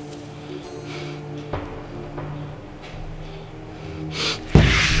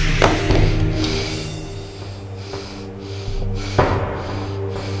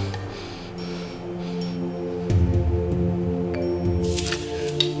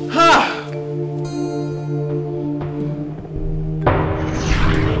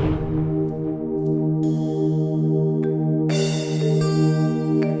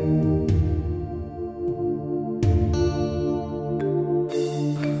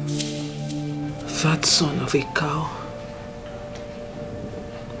 That son of a cow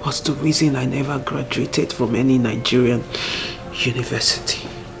was the reason I never graduated from any Nigerian university.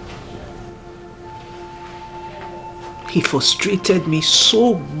 He frustrated me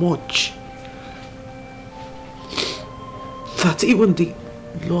so much that even the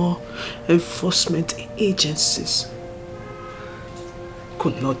law enforcement agencies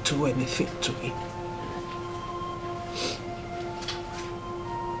could not do anything to me.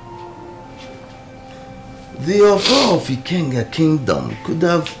 The Ofo of Ikenga Kingdom could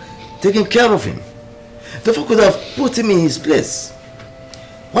have taken care of him. The Ofo could have put him in his place.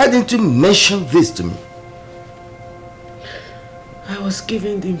 Why didn't you mention this to me? I was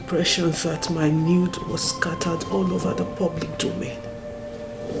given the impression that my nude was scattered all over the public domain.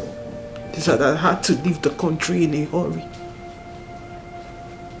 That I had to leave the country in a hurry.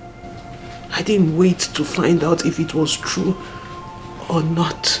 I didn't wait to find out if it was true or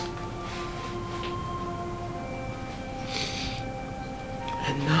not.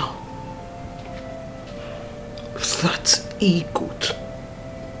 And now, that e-goat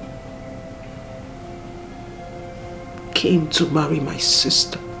came to marry my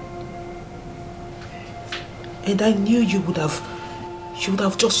sister. And I knew you would have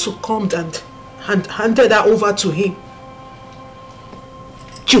just succumbed and handed her over to him.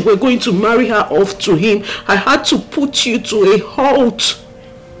 You were going to marry her off to him. I had to put you to a halt.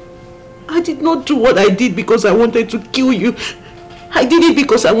 I did not do what I did because I wanted to kill you. I did it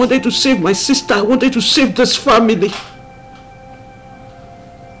because I wanted to save my sister. I wanted to save this family.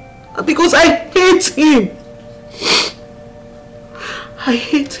 Because I hate him. I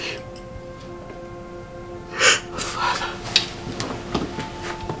hate him. Father,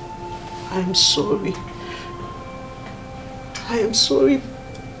 I am sorry. I am sorry,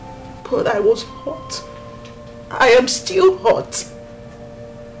 but I was hot. I am still hot.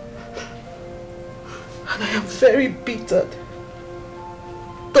 And I am very bitter.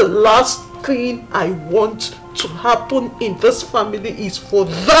 The last thing I want to happen in this family is for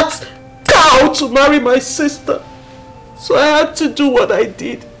that cow to marry my sister. So I had to do what I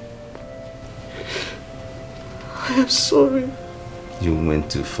did. I am sorry. You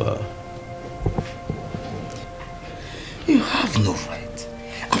went too far. You have no right.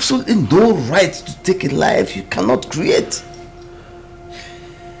 Absolutely no right to take a life you cannot create.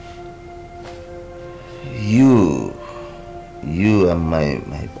 You and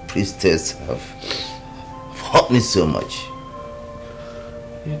my priestess have hurt me so much.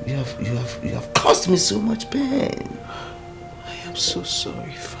 You have caused me so much pain. I I'm so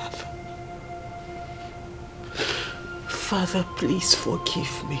sorry, Father. Father, please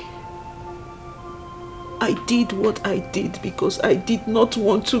forgive me. I did what I did because I did not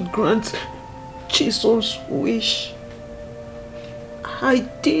want to grant Chisom's wish. I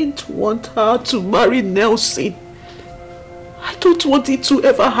didn't want her to marry Nelson. I don't want it to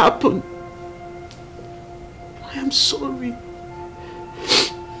ever happen. I am sorry.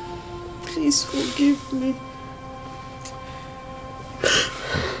 Please forgive me.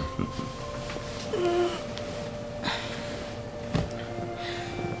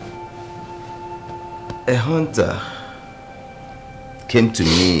 A hunter came to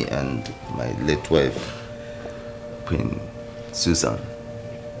me and my late wife, Queen Susan.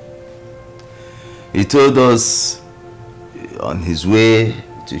 He told us on his way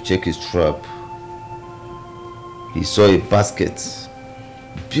to check his trap, he saw a basket,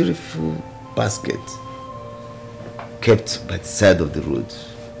 beautiful basket, kept by the side of the road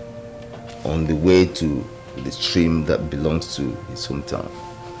on the way to the stream that belongs to his hometown.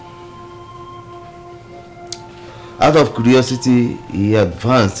 Out of curiosity, he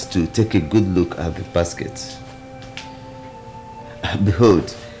advanced to take a good look at the basket. And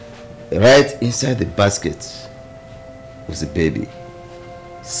behold, right inside the basket was a baby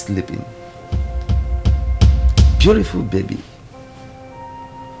sleeping. Beautiful baby.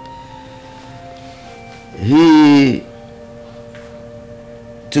 He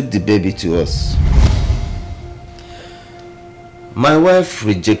took the baby to us. My wife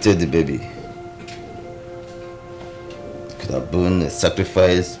rejected the baby. Could have been a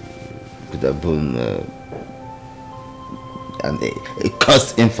sacrifice, could have been a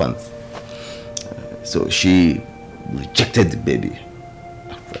cursed infant. So she rejected the baby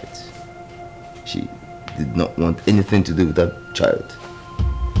outright. She did not want anything to do with that child.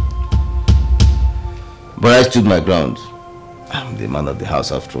 But I stood my ground. I'm the man of the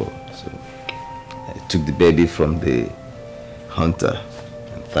house after all. So I took the baby from the hunter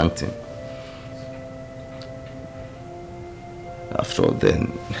and thanked him. After all,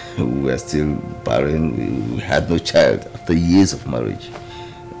 then we were still barren. We had no child after years of marriage.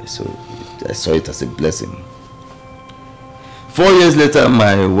 So I saw it as a blessing. 4 years later,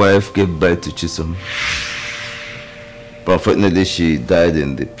 my wife gave birth to Chisom. But unfortunately, she died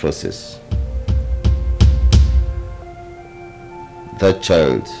in the process. That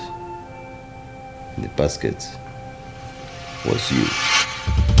child in the basket was you.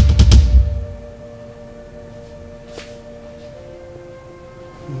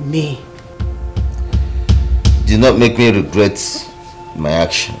 Me? Do not make me regret my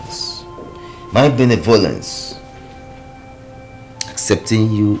actions, my benevolence, accepting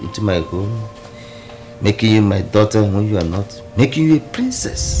you into my home, making you my daughter when you are not, making you a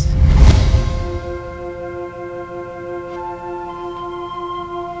princess.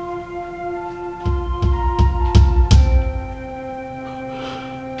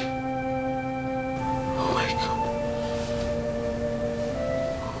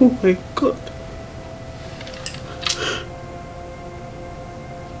 Oh my God.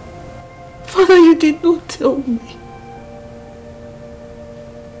 Father, you did not tell me.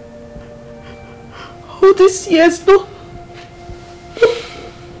 All these years, nobody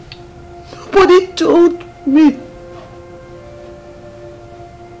told me.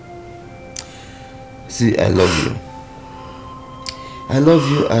 See, I love you. I love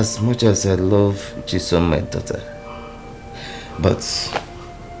you as much as I love Chisom, my daughter. But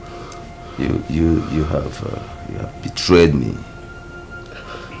you have betrayed me.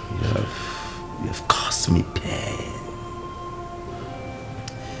 You have caused me pain.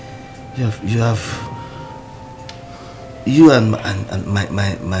 You and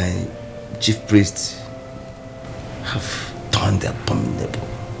my chief priest have done the abominable.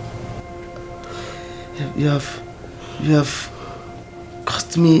 You have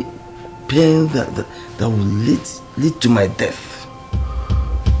caused me pain that will lead to my death.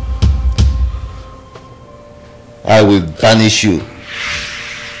 I will banish you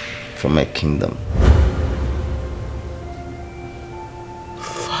from my kingdom.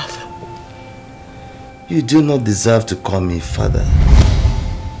 Father. You do not deserve to call me father.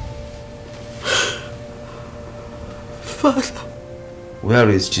 Father. Where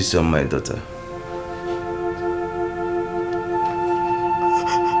is Chisom, my daughter?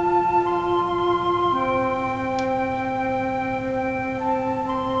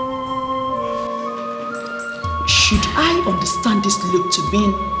 Should I understand this look to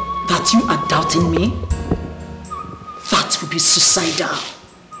mean that you are doubting me? That would be suicidal.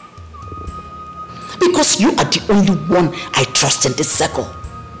 Because you are the only one I trust in this circle.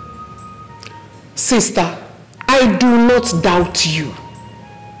 Sister, I do not doubt you.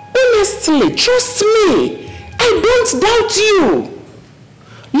 Honestly, trust me. I don't doubt you.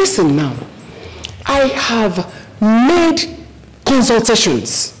 Listen now. I have made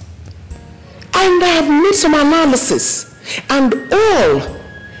consultations. And I have made some analysis. And all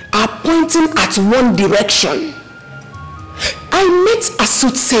are pointing at one direction. I met a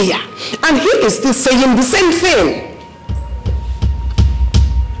soothsayer, and he is still saying the same thing.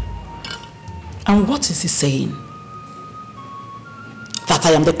 And what is he saying? That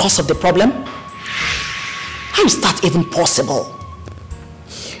I am the cause of the problem? How is that even possible?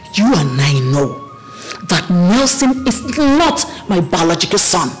 You and I know that Nelson is not my biological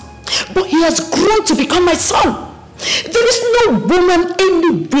son, but he has grown to become my son. There is no woman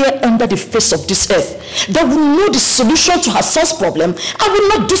anywhere under the face of this earth that will know the solution to her son's problem and will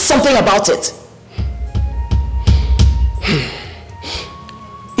not do something about it.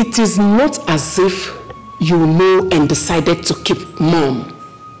 It is not as if you know and decided to keep mum.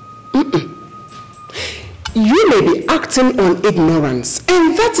 You may be acting on ignorance,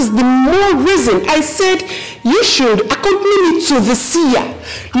 and that is the more reason I said you should accompany me to the seer.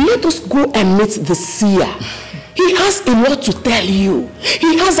 Let us go and meet the seer. He has a lot to tell you.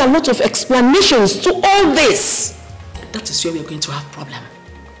 He has a lot of explanations to all this. That is where we are going to have problem.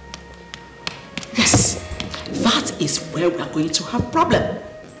 Yes, that is where we are going to have problem.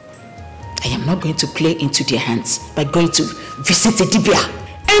 I am not going to play into their hands by going to visit a dibia.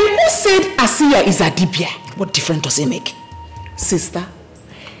 And who said Asiya is a dibia? What difference does it make? Sister,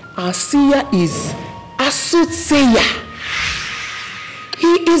 Asiya is a soothsayer.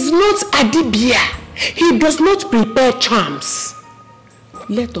 He is not a dibia. He does not prepare charms.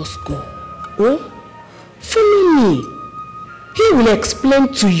 Let us go. Oh, follow me. He will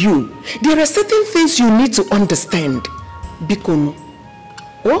explain to you. There are certain things you need to understand. Bikono.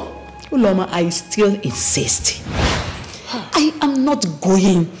 Oh, Uloma, I still insist. I am not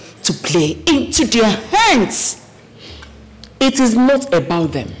going to play into their hands. It is not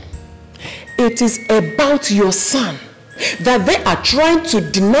about them. It is about your son. That they are trying to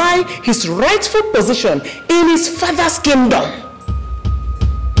deny his rightful position in his father's kingdom.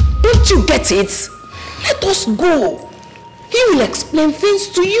 Don't you get it? Let us go. He will explain things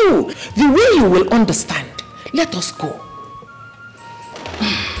to you the way you will understand. Let us go.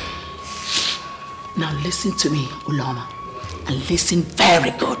 Now listen to me, Uloma, and listen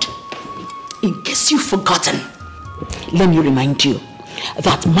very good. In case you've forgotten, let me remind you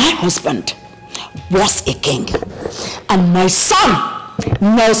that my husband was a king, and my son,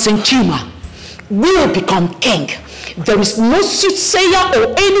 Nelson Chima, will become king. There is no soothsayer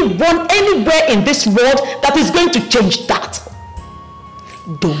or anyone anywhere in this world that is going to change that.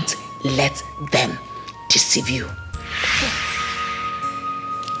 Don't let them deceive you.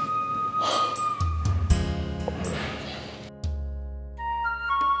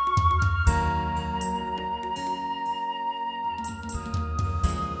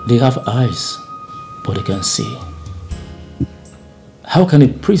 They have eyes, but they can't see. How can a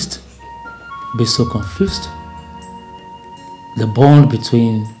priest be so confused? The bond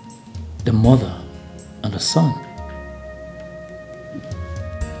between the mother and the son.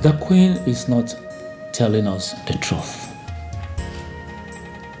 The queen is not telling us the truth.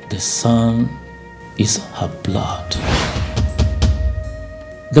 The son is her blood.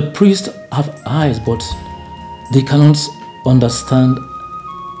 The priests have eyes, but they cannot understand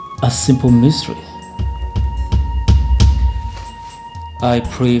a simple mystery. I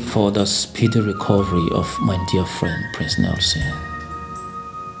pray for the speedy recovery of my dear friend, Prince Nelson.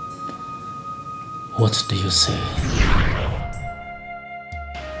 What do you say?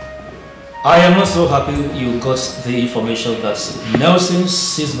 I am not so happy you got the information that Nelson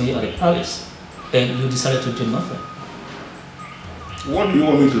sees me at the palace and you decided to do nothing. What do you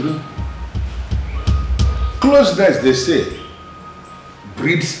want me to do? Closeness, they say,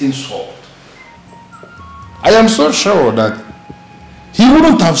 breeds insult. I am so sure that he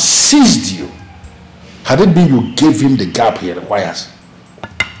wouldn't have seized you had it been you gave him the gap he requires.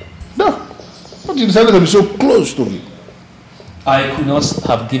 No, but you decided to be so close to him. I could not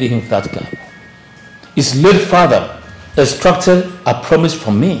have given him that gap. His late father extracted a promise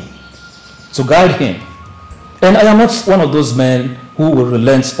from me to guide him. And I am not one of those men who will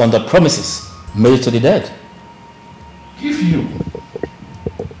relent on the promises made to the dead. If you,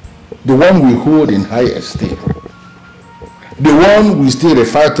 the one we hold in high esteem, the one we still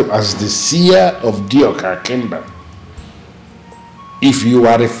refer to as the seer of Dioka Kingdom, if you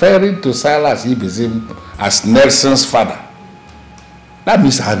are referring to Silas Ibizim as Nelson's father, that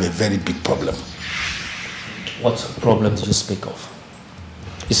means I have a very big problem. What problem did you speak of?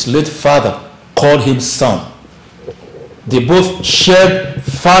 His late father called him son They both shared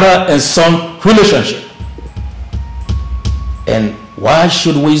father and son relationship. And why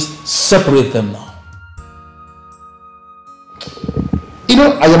should we separate them now? You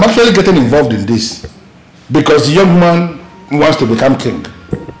know, I am actually getting involved in this because the young man wants to become king.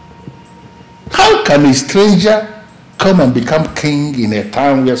 How can a stranger come and become king in a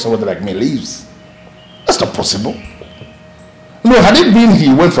town where somebody like me lives? That's not possible. No, had it been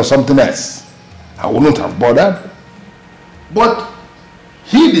he went for something else, I wouldn't have bothered. But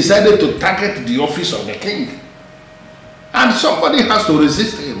he decided to target the office of the king. And somebody has to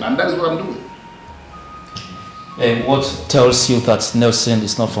resist him, and that is what I'm doing. And what tells you that Nelson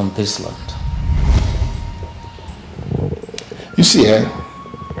is not from this land? You see,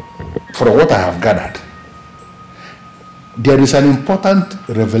 from what I have gathered, there is an important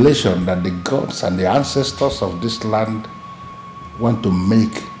revelation that the gods and the ancestors of this land want to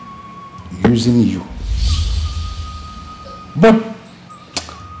make using you. But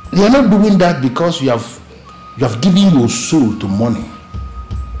they are not doing that because you have given your soul to money.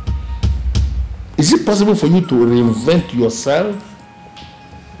 Is it possible for you to reinvent yourself?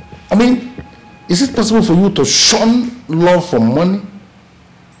 I mean, is it possible for you to shun love for money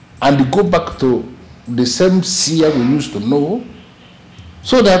and go back to the same seer we used to know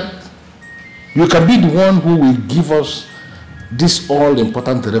so that you can be the one who will give us this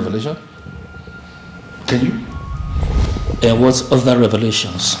all-important revelation? Can you? And what other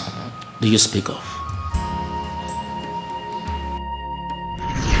revelations do you speak of?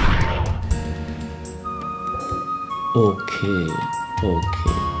 Okay.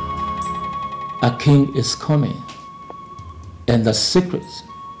 A king is coming, and the secret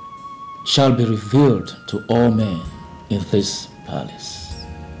shall be revealed to all men in this palace.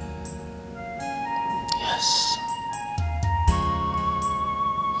 Yes.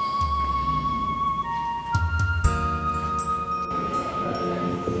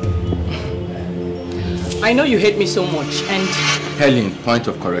 I know you hate me so much, and... Helen, point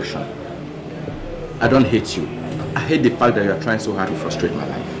of correction. I don't hate you. I hate the fact that you are trying so hard to frustrate my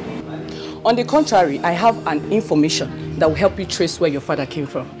life. On the contrary, I have an information that will help you trace where your father came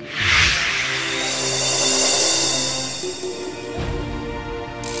from.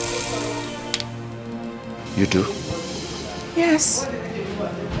 You do? Yes.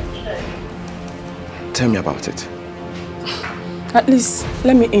 Tell me about it. At least,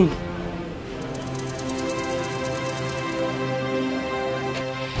 let me in.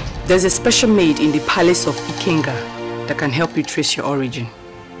 There's a special maid in the palace of Ikenga that can help you trace your origin.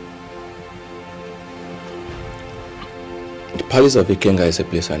 The palace of Ikenga is a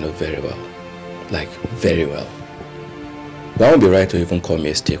place I know very well. Like, very well. But I won't be right to even call me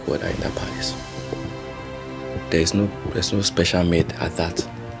a stakeholder in that palace. There's no special maid at that.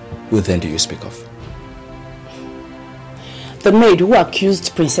 Who then do you speak of? The maid who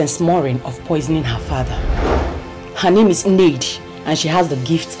accused Princess Maureen of poisoning her father. Her name is Nade, and she has the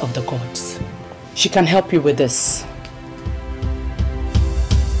gifts of the gods. She can help you with this.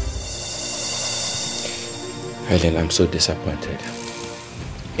 Helen, I'm so disappointed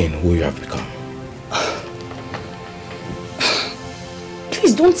in who you have become.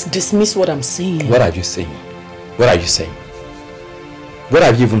 Please don't dismiss what I'm saying. What are you saying? What are you saying? What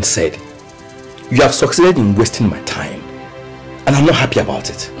have you even said? You have succeeded in wasting my time, and I'm not happy about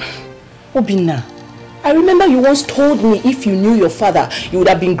it. Obinna, I remember you once told me if you knew your father, you would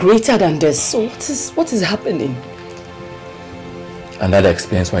have been greater than this. So what is happening? And that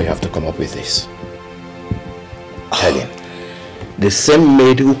explains why you have to come up with this. Helen, the same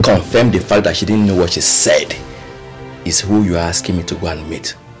maid who confirmed the fact that she didn't know what she said is who you are asking me to go and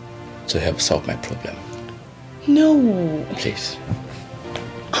meet to help solve my problem. No. Please.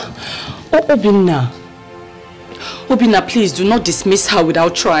 Oh, Obinna. Obinna, please do not dismiss her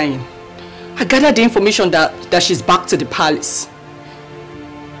without trying. I gathered the information that she's back to the palace.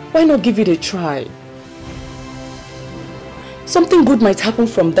 Why not give it a try? Something good might happen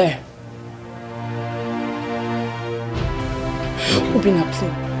from there. Obinna,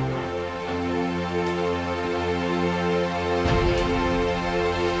 please.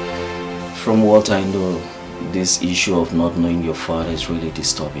 From what I know, this issue of not knowing your father is really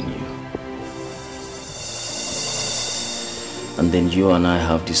disturbing you. And then you and I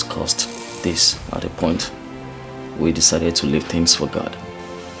have discussed this at a point. We decided to leave things for God.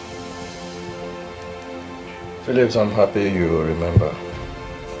 Phillips, I'm happy you remember.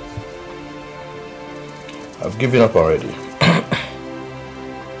 I've given up already.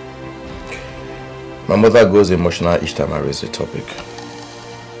 My mother goes emotional each time I raise the topic.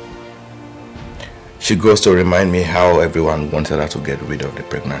 She goes to remind me how everyone wanted her to get rid of the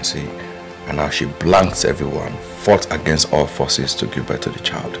pregnancy And now she blanks everyone, fought against all forces to give birth to the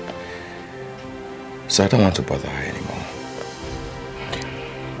child. So I don't want to bother her anymore.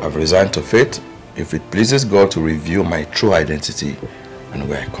 I've resigned to fate if it pleases God to reveal my true identity and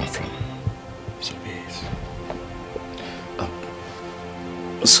where I come from. So please.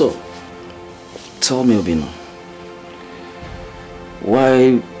 So, tell me, Obinna,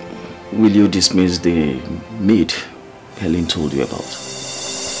 why will you dismiss the maid Helen told you about?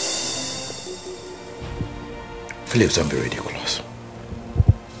 Phillips, don't be ridiculous.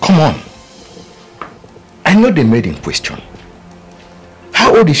 Come on. I know the maid in question.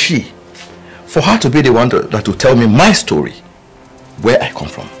 How old is she? For her to be the one that will tell me my story, where I come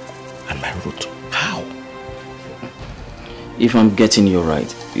from, and my root. How? If I'm getting you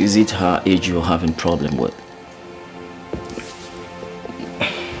right, is it her age you're having problem with?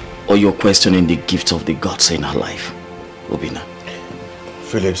 Or you're questioning the gift of the gods in her life, Obinna?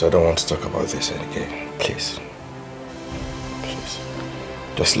 Phillips, I don't want to talk about this again. Please. Please.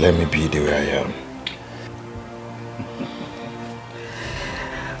 Just let me be the way I am.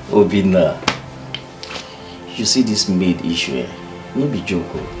 Obinna, you see this maid issue, no be joke.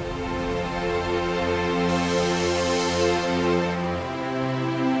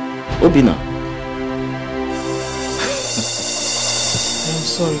 Obinna. I'm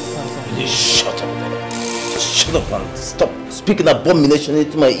sorry, Father. You shut up, man. Shut up and stop speaking abomination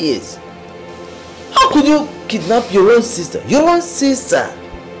into my ears. How could you kidnap your own sister? Your own sister!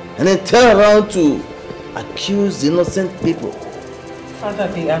 And then turn around to accuse innocent people? Father,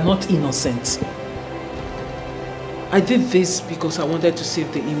 they are not innocent. I did this because I wanted to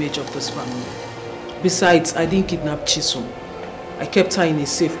save the image of this family. Besides, I didn't kidnap Chisom. I kept her in a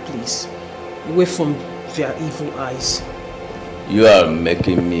safe place, away from their evil eyes. You are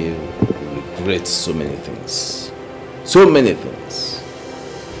making me regret so many things. So many things.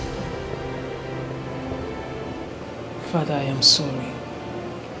 Father, I am sorry.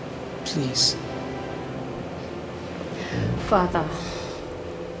 Please. Father,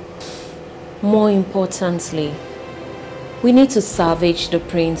 more importantly, we need to salvage the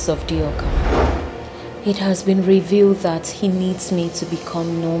Prince of Dioka. It has been revealed that he needs me to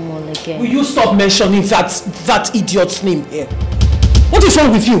become normal again. Will you stop mentioning that idiot's name here? What is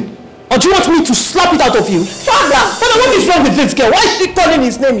wrong with you? Or do you want me to slap it out of you? Father, what is wrong with this girl? Why is she calling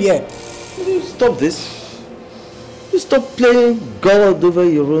his name here? Will you stop this? You stop playing God over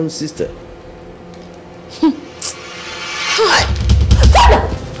your own sister.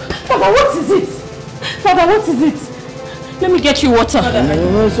 Father, what is it? Father, what is it? Let me get you water.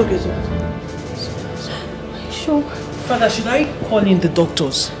 No, it's okay, it's okay. Sure. Father, should I call in the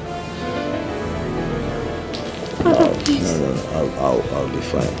doctors? Father, please. No, I'll be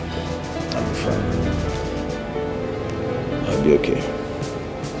fine. I'll be fine. I'll be okay.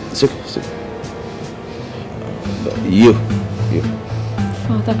 It's okay, it's okay. You.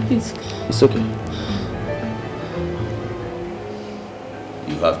 Father, please. It's okay.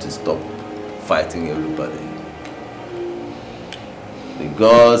 You have to stop fighting everybody. The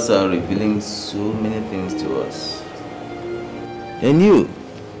gods are revealing so many things to us. And you,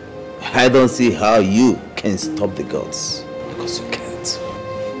 I don't see how you can stop the gods. Because you can't.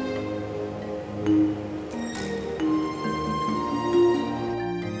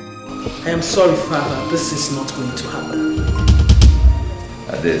 I am sorry, Father. This is not going to happen.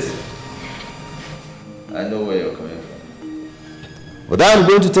 Adesi, I know where you're coming from. But I'm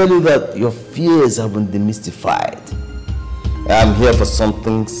going to tell you that your fears have been demystified. I'm here for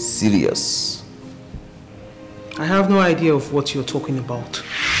something serious. I have no idea of what you're talking about.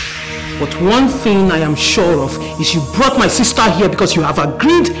 But one thing I am sure of is you brought my sister here because you have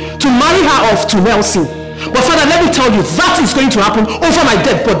agreed to marry her off to Nelson. But Father, let me tell you, that is going to happen over my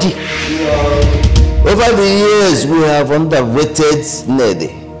dead body. Over the years, we have underrated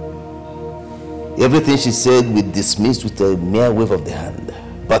Nede. Everything she said we dismissed with a mere wave of the hand.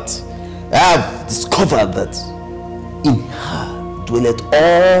 But I have discovered that in her dwelleth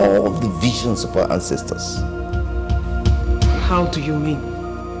all the visions of our ancestors. How do you mean?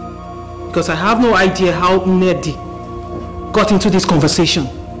 Because I have no idea how Nedi got into this conversation.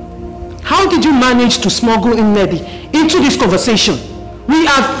 How did you manage to smuggle in Nedi into this conversation? We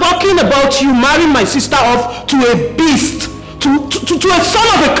are talking about you marrying my sister off to a beast, to a son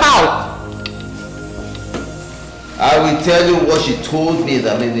of a cow. I will tell you what she told me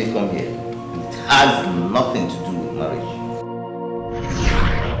that made me come here. It has nothing to do with marriage.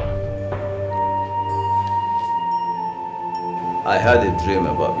 I had a dream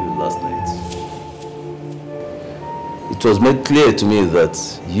about you last night. It was made clear to me that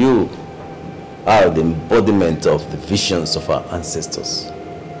you are the embodiment of the visions of our ancestors.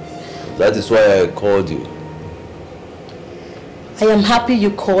 That is why I called you. I am happy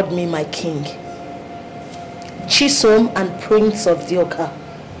you called me my king. Chisom and Prince of Dioka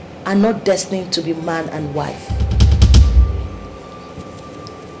are not destined to be man and wife.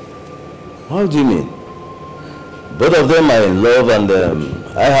 How do you mean? Both of them are in love and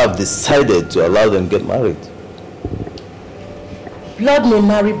I have decided to allow them to get married. Blood may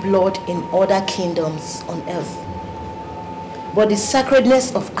marry blood in other kingdoms on earth. But the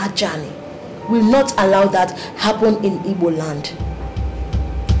sacredness of Ajani will not allow that happen in Igbo land.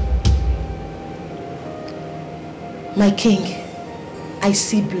 My king, I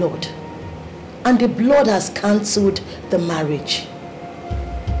see blood. And the blood has cancelled the marriage.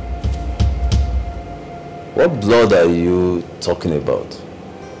 What blood are you talking about?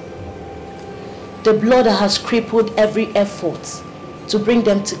 The blood that has crippled every effort to bring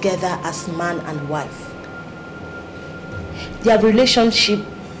them together as man and wife. Their relationship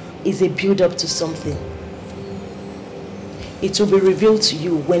is a build-up to something. It will be revealed to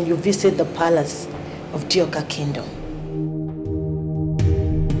you when you visit the palace of Dioka Kingdom.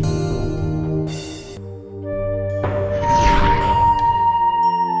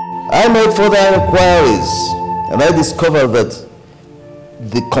 I made further inquiries and I discovered that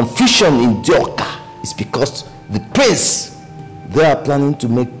the confusion in Dioka is because the prince they are planning to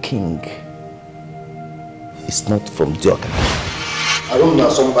make king is not from Dioka. I don't know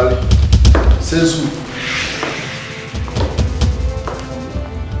somebody. Says who?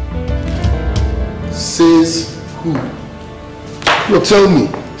 Says who? No, tell me.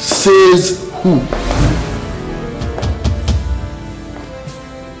 Says who?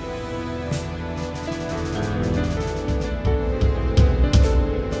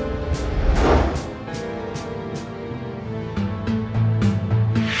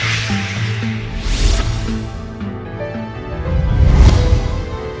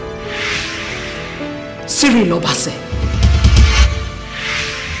 Cyril Obase.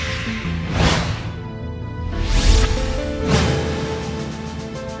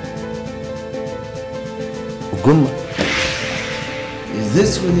 Ugumma, is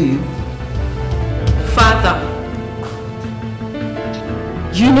this really you? Father,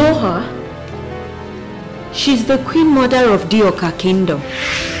 You know her? She's the queen mother of Dioka Kingdom.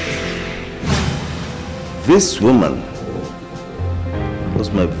 This woman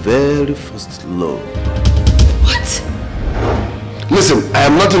was my very first love. What? Listen, I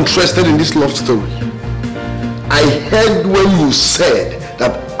am not interested in this love story. I heard when you said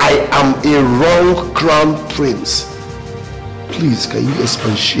that I am a wrong crown prince. Please, can you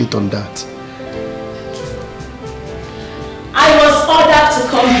expatiate on that? I was ordered to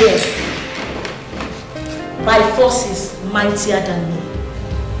come here by forces mightier than me.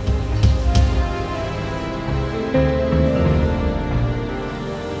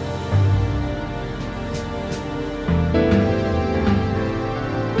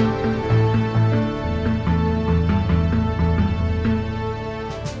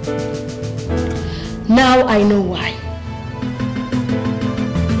 Now I know why.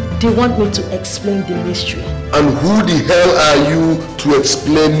 They want me to explain the mystery. And who the hell are you to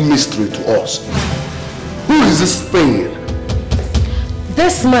explain mystery to us? Who is this thing?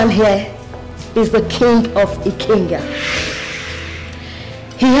 This man here is the king of Ikenga.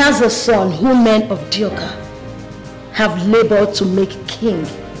 He has a son who men of Dioka have labored to make king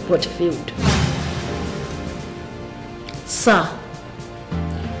but failed. Sir,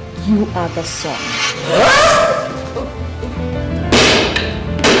 you are the son.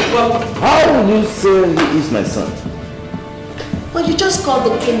 How will you say he is my son? Well, you just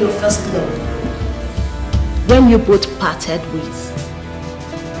called the king your first love. When you both parted ways,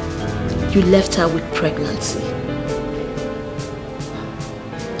 you left her with pregnancy.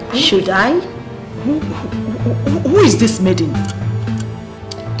 Should I? Who is this maiden?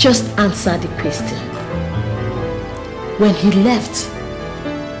 Just answer the question. When he left,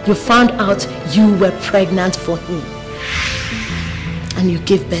 you found out you were pregnant for him. And you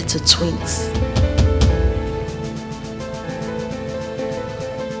gave birth to twins.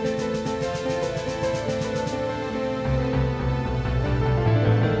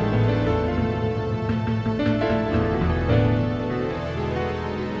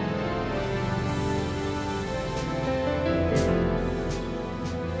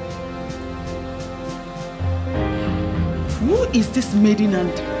 Who is this maiden and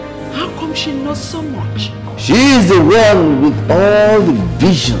how come she knows so much? She is the one with all the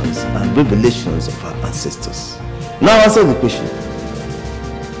visions and revelations of her ancestors. Now answer the question.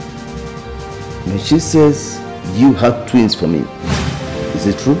 When she says you had twins for me, is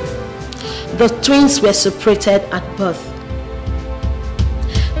it true? The twins were separated at birth.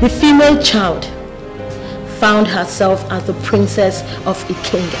 The female child found herself as the princess of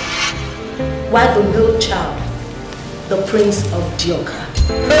Ikenga, while the male child, the prince of Dioka.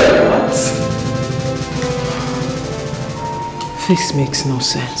 What? This makes no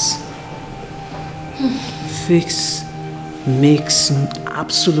sense. This makes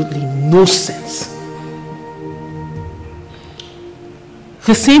absolutely no sense.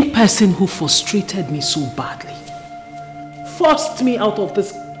 The same person who frustrated me so badly, forced me out of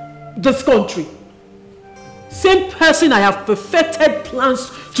this country, same person I have perfected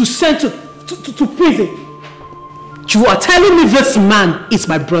plans to send to prison. You are telling me this man is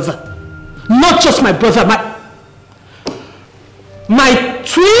my brother. Not just my brother, my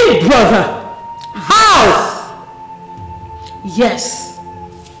twin brother. How? Yes,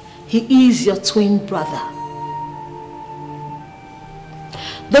 he is your twin brother.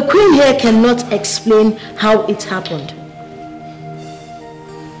 The queen here cannot explain how it happened.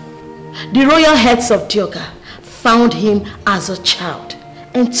 The royal heads of Dioka found him as a child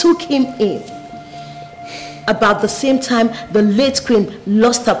and took him in. About the same time, the late queen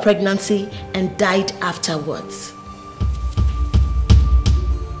lost her pregnancy and died afterwards.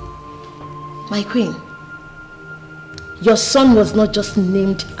 My queen, your son was not just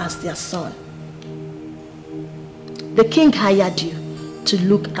named as their son. The king hired you to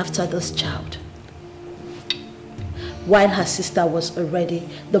look after this child, while her sister was already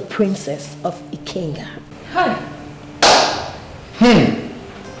the princess of Ikenga. Hi.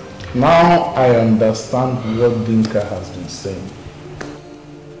 Now I understand what Dinka has been saying.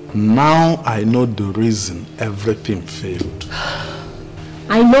 Now I know the reason everything failed.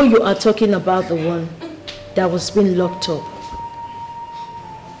 I know you are talking about the one that was being locked up.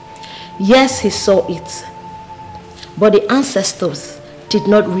 Yes, he saw it, but the ancestors did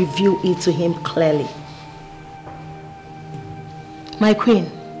not reveal it to him clearly. My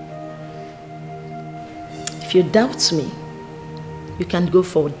queen, if you doubt me, you can go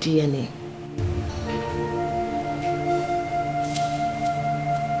for DNA.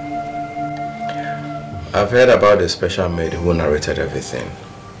 I've heard about the special maid who narrated everything.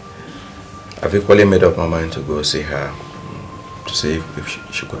 I've equally made up my mind to go see her to see if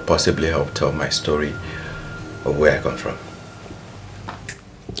she could possibly help tell my story of where I come from.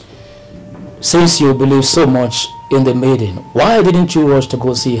 Since you believe so much in the maiden, why didn't you rush to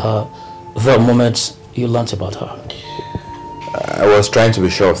go see her the moment you learnt about her? I was trying to be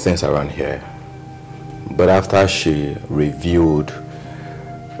sure of things around here, but after she revealed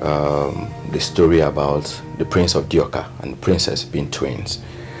the story about the prince of Dioka and the princess being twins,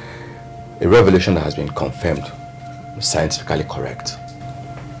 a revelation that has been confirmed, scientifically correct,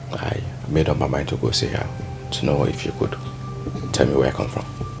 I made up my mind to go see her to know if you could tell me where I come from.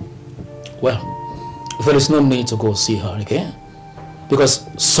 Well, there is no need to go see her again, because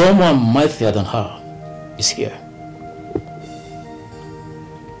someone mightier than her is here.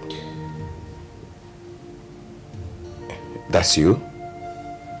 That's you?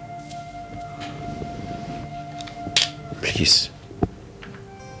 Please,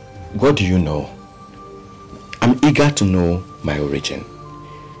 what do you know? I'm eager to know my origin.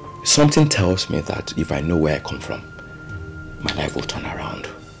 Something tells me that if I know where I come from, my life will turn around.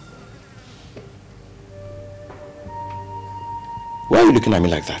 Why are you looking at me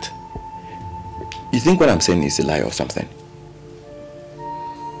like that? You think what I'm saying is a lie or something?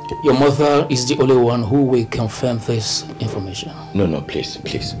 Your mother is the only one who will confirm this information. No, please.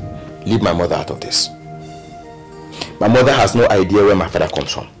 Leave my mother out of this. My mother has no idea where my father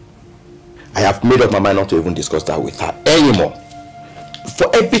comes from. I have made up my mind not to even discuss that with her anymore. For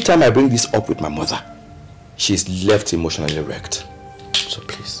every time I bring this up with my mother, she's left emotionally wrecked. So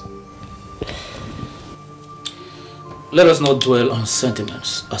please. Let us not dwell on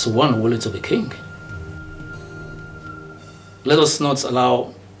sentiments as one willing to be king. Let us not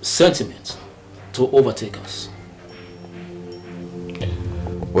allow sentiment to overtake us.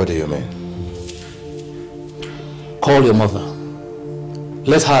 What do you mean? Call your mother.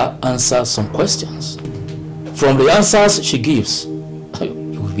 Let her answer some questions. From the answers she gives,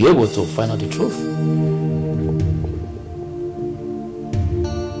 you will be able to find out the truth.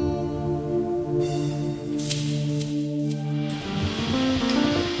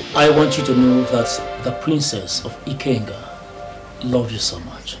 I want you to know that the princess of Ikenga loves you so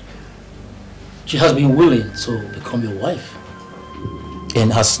much. She has been willing to become your wife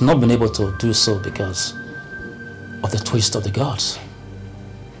and has not been able to do so because of the twist of the gods.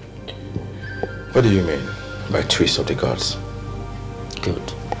 What do you mean by twist of the gods?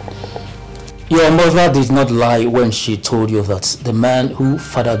 Good. Your mother did not lie when she told you that the man who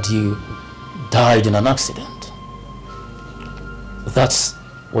fathered you died in an accident. That's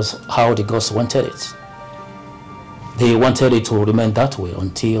was how the gods wanted it. They wanted it to remain that way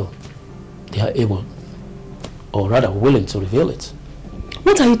until they are able, or rather willing, to reveal it.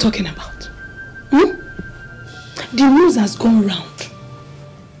 What are you talking about? The news has gone round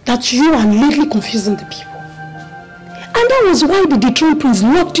that you are lately confusing the people. And that was why the dethroned prince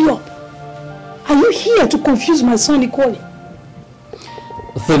locked you up. Are you here to confuse my son equally?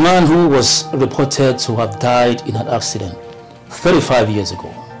 The man who was reported to have died in an accident 35 years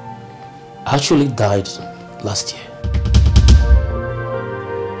ago actually died last year.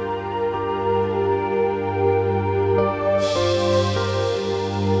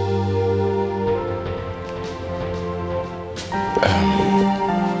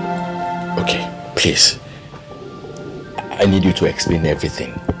 Okay, please. I need you to explain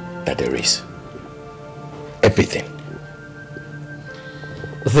everything that there is. Everything.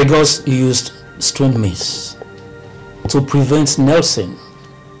 The gods used string means to prevent Nelson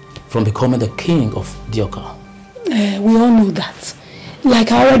from becoming the king of Dioka. We all know that.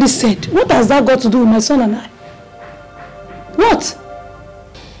 Like I already said, what has that got to do with my son and I? What?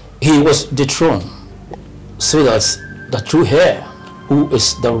 He was dethroned so that the true heir, who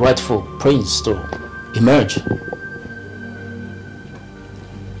is the rightful prince, to emerge.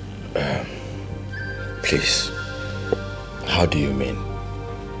 Please, how do you mean?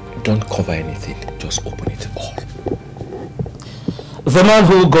 Don't cover anything, just open it all. The man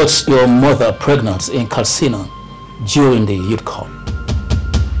who got your mother pregnant in Katsina during the youth cup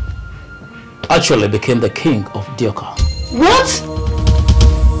actually became the king of Dioka. What?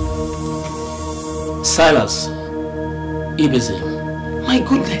 Silas Ibizim. My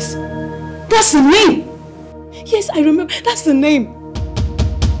goodness. That's the name. Yes, I remember. That's the name.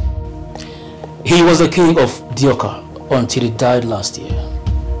 He was the king of Dioka until he died last year.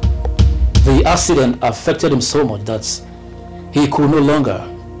 The accident affected him so much that he could no longer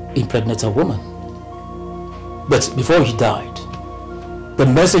impregnate a woman. But before he died, the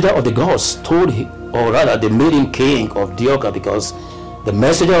messenger of the gods told him, or rather they made him king of Dioka, because the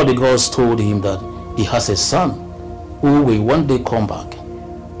messenger of the gods told him that he has a son who will one day come back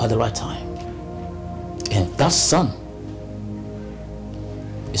at the right time. And that son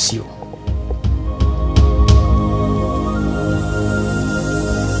is you.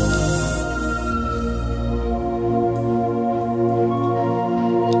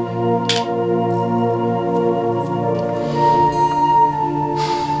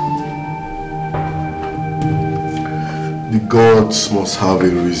 The gods must have a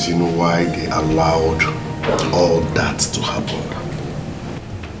reason why they allowed all that to happen.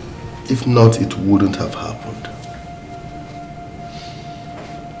 If not, it wouldn't have happened.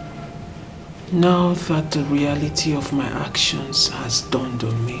 Now that the reality of my actions has dawned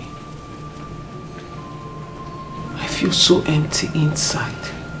on me, I feel so empty inside.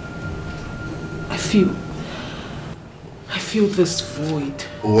 I feel this void.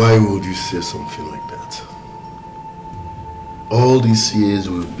 Why would you say something like that? All these years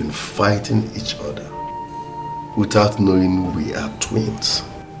we've been fighting each other without knowing we are twins.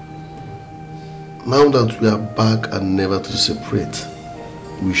 Now that we are back and never to separate,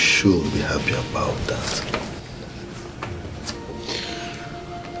 we should be happy about that.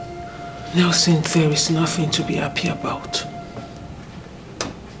 Nelson, there is nothing to be happy about.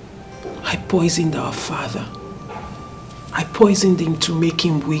 I poisoned our father. I poisoned him to make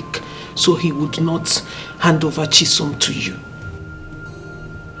him weak so he would not hand over Chisom to you.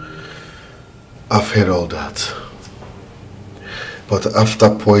 I've heard all that. But after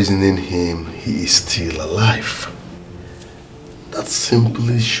poisoning him, he is still alive. That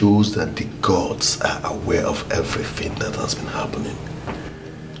simply shows that the gods are aware of everything that has been happening.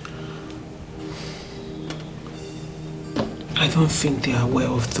 I don't think they are aware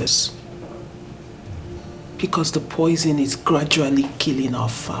of this. Because the poison is gradually killing our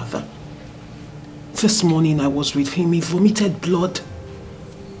father. This morning I was with him, he vomited blood.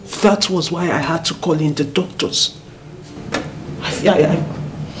 That was why I had to call in the doctors.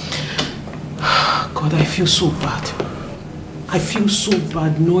 God, I feel so bad. I feel so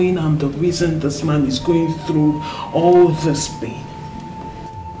bad knowing I'm the reason this man is going through all this pain.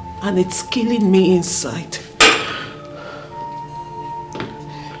 And it's killing me inside.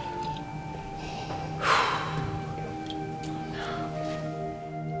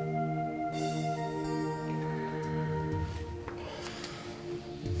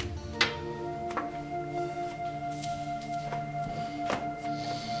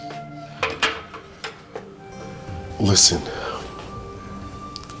 Listen,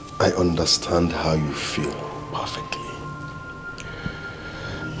 I understand how you feel perfectly.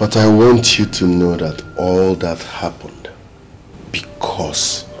 But I want you to know that all that happened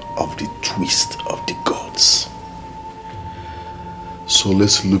because of the twist of the gods. So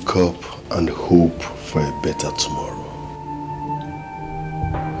let's look up and hope for a better tomorrow.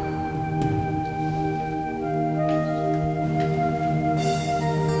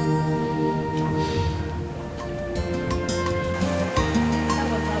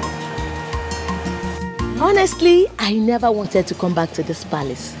 Honestly, I never wanted to come back to this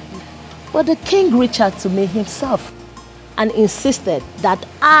palace. But the king reached out to me himself and insisted that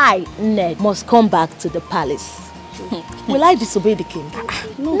I, Ned, must come back to the palace. Will I disobey the king?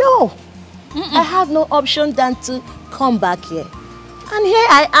 No. I have no option than to come back here. And here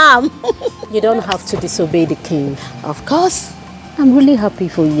I am. You don't have to disobey the king. Of course. I'm really happy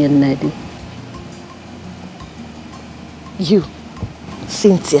for you, Ned. You,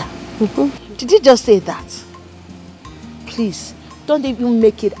 Cynthia. Did you just say that? Please, don't even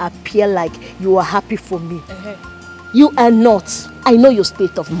make it appear like you are happy for me. You are not. I know your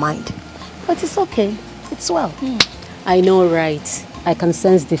state of mind. But it's okay. It's well. I know, right? I can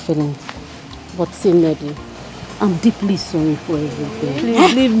sense the feeling. But see, Ned, I'm deeply sorry for everything.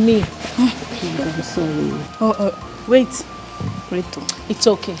 Please leave me. I'm sorry. Wait. It's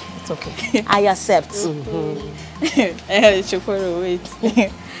okay. It's okay. I accept. Chokoro,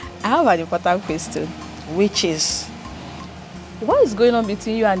 wait. I have an important question, which is, what is going on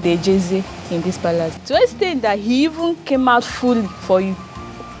between you and the Jay-Z in this palace? To the extent that he even came out fully for you.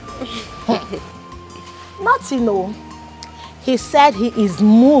 Nothing, no. He said he is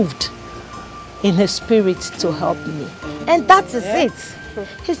moved in his spirit to help me. And that is it.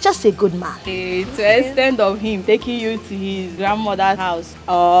 He's just a good man. To the extent of him taking you to his grandmother's house,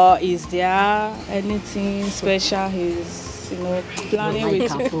 or is there anything special he's planning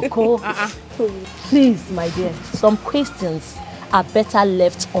with you? Please, my dear, some questions are better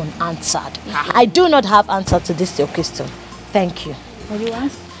left unanswered. I do not have answer to this your question. Thank you. What do you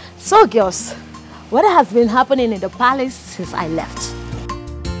ask? So, girls, what has been happening in the palace since I left?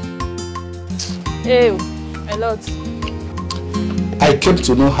 Hey, a lot. I came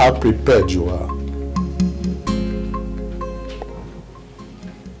to know how prepared you are.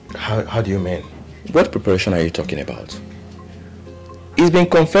 How do you mean? What preparation are you talking about? It's been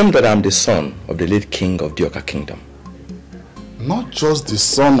confirmed that I'm the son of the late king of the Oka Kingdom. Not just the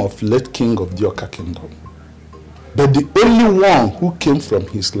son of late king of the Oka Kingdom, but the only one who came from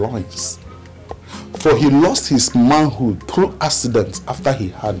his loins. For he lost his manhood through accident after he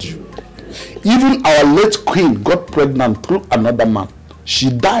had you. Even our late queen got pregnant through another man. She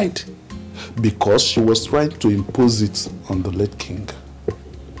died because she was trying to impose it on the late king.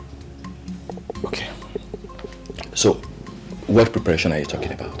 Okay. So, what preparation are you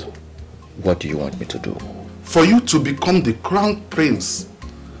talking about? What do you want me to do? For you to become the crown prince,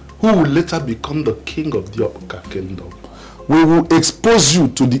 who will later become the king of the Oka Kingdom. We will expose you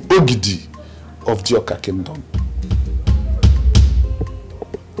to the Ogidi of the Oka Kingdom.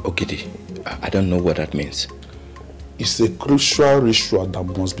 Ogidi? I don't know what that means. It's a crucial ritual that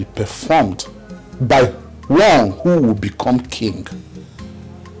must be performed by one who will become king.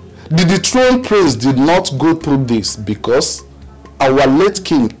 The dethroned prince did not go through this because our late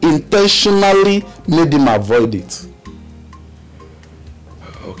king intentionally made him avoid it.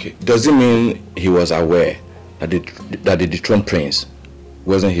 Okay. Does it mean he was aware that the dethroned prince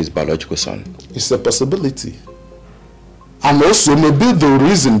wasn't his biological son? It's a possibility. And also maybe the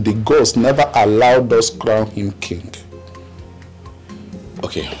reason the gods never allowed us crown him king.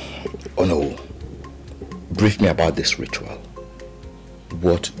 Okay. Oh no. Brief me about this ritual.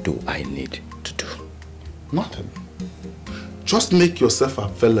 What do I need to do? Nothing. Just make yourself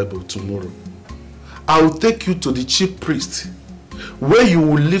available tomorrow. I will take you to the chief priest where you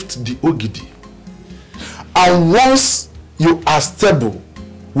will lift the Ogidi. And once you are stable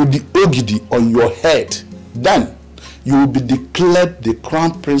with the Ogidi on your head, then you will be declared the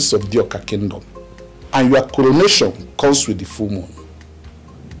crown prince of the Oka Kingdom. And your coronation comes with the full moon.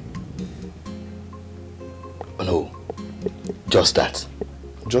 Oh no. Just that?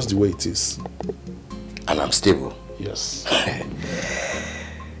 Just the way it is. And I'm stable? Yes.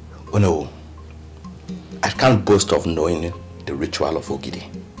 Oh no. I can't boast of knowing the ritual of Ogidi.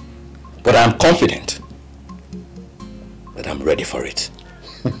 But I'm confident that I'm ready for it.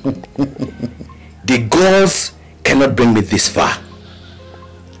 The gods cannot bring me this far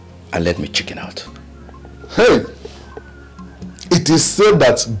and let me chicken out. Hey! It is said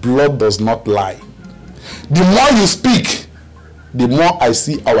that blood does not lie. The more you speak, the more I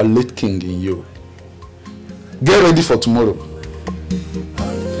see our late king in you. Get ready for tomorrow.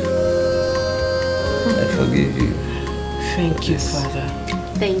 I forgive you. Thank you, Father.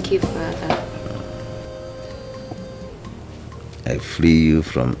 Thank you, Father. I free you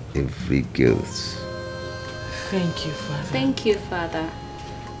from every guilt. Thank you, Father. Thank you, Father.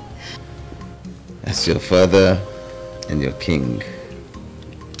 As your Father and your King,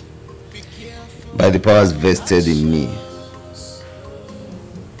 by the powers vested in me,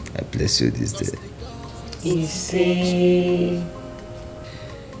 I bless you this day.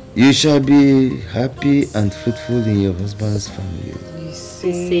 You shall be happy and fruitful in your husband's family.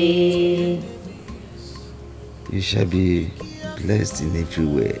 You shall be blessed in every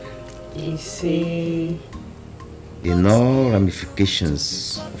way. In all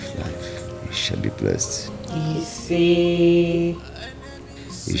ramifications of life, you shall be blessed.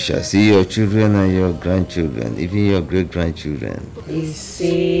 You shall see your children and your grandchildren, even your great-grandchildren.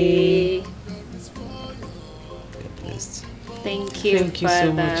 Thank you, Thank you Father.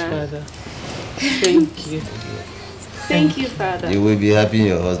 so much, Father. Thank you. Thank you, Father. You will be happy in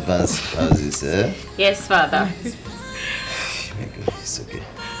your husband's houses, eh? Yes, Father. It's okay.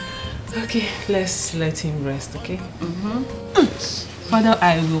 Okay, let's let him rest, okay? Father,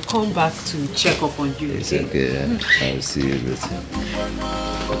 I will come back to check up on you. It's okay. I'll see you later.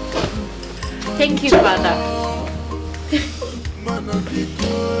 Thank you, Father.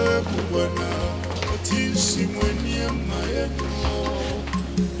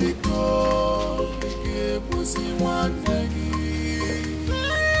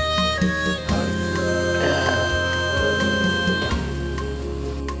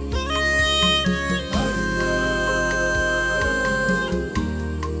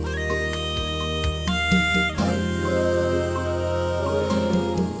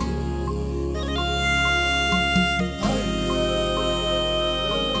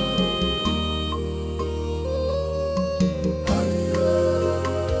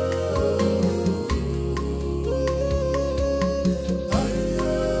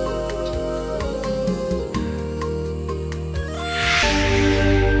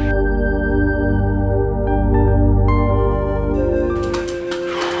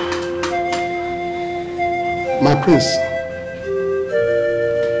 My prince,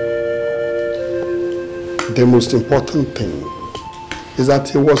 the most important thing is that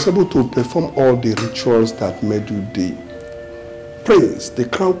he was able to perform all the rituals that made you the prince, the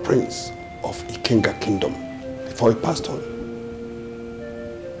crown prince of Ikenga kingdom before he passed on.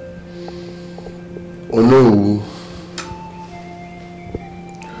 Oh no,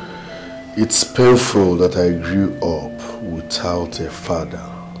 it's painful that I grew up without a father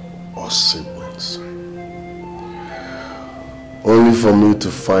or siblings. Only for me to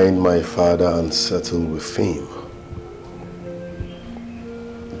find my father and settle with him.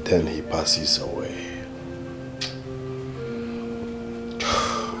 Then he passes away.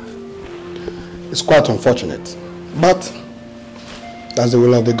 It's quite unfortunate, but that's the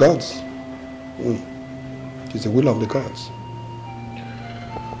will of the gods. It's the will of the gods.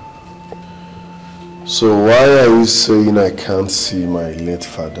 So why are you saying I can't see my late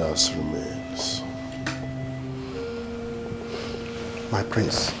father's remains? My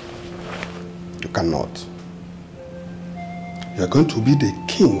prince, you cannot. You are going to be the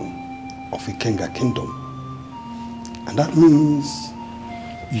king of Ikenga kingdom. And that means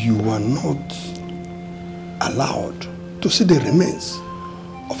you are not allowed to see the remains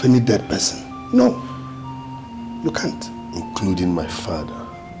of any dead person. No, you can't. Including my father.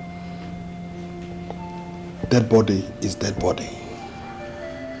 Dead body is dead body.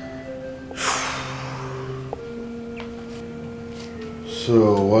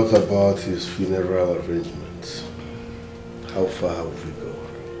 So what about his funeral arrangements? How far have we gone?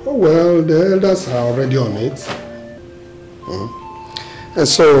 Oh well, the elders are already on it. And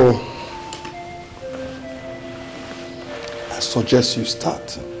so, I suggest you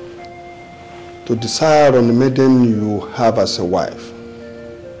start to decide on the maiden you have as a wife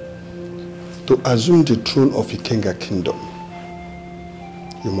to assume the throne of Ikenga kingdom.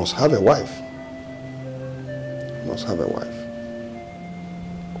 You must have a wife. You must have a wife.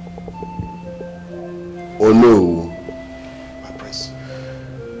 Oh no. My prince.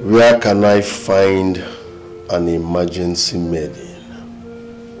 Where can I find an emergency maiden?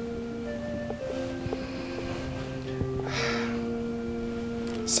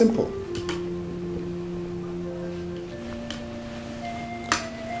 Simple.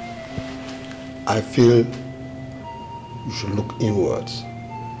 I feel you should look inwards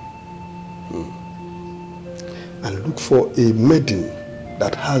and look for a maiden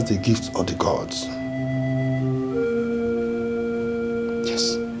that has the gifts of the gods.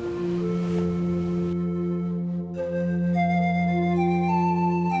 Yes.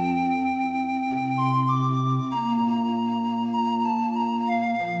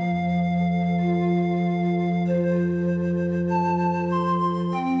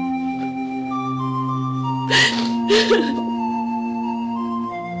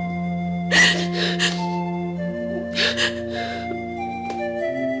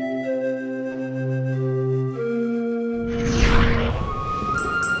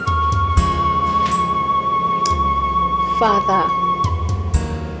 Father,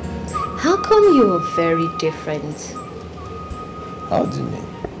 how come you are very different? How do you mean?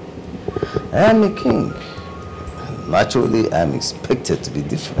 I am a king. Naturally, I am expected to be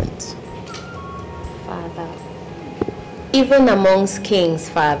different. Father, even amongst kings,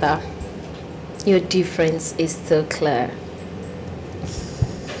 Father, your difference is still clear.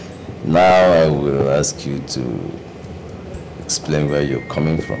 Now I will ask you to explain where you're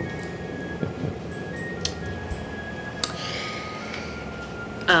coming from.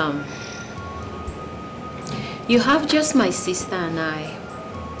 You have just my sister and I,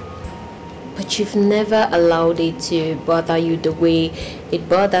 but you've never allowed it to bother you the way it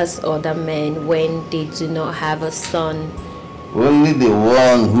bothers other men when they do not have a son. Only the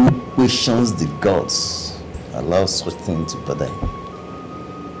one who questions the gods allows such things to bother him.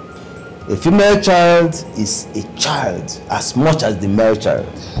 A female child is a child as much as the male child.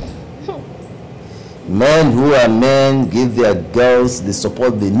 Men who are men give their girls the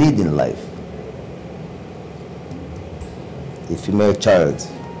support they need in life. A female child,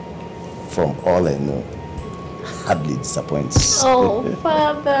 from all I know, hardly disappoints. Oh,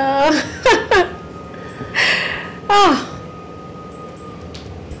 Father.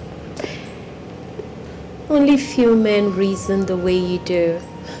 Only few men reason the way you do.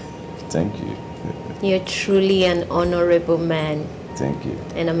 Thank you. You're truly an honorable man. Thank you.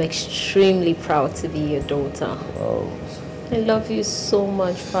 And I'm extremely proud to be your daughter. Oh. I love you so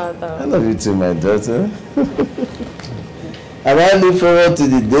much, Father. I love you too, my daughter. And I look forward to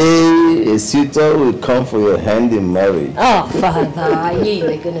the day a suitor will come for your hand in marriage. Oh, Father, I knew you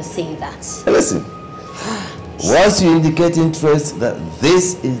were going to say that. Hey, listen, once you indicate interest that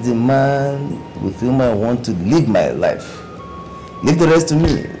this is the man with whom I want to live my life, leave the rest to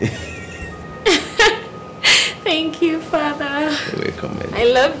me. Thank you, Father. You're welcome, man. I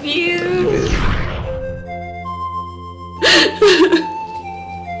love you.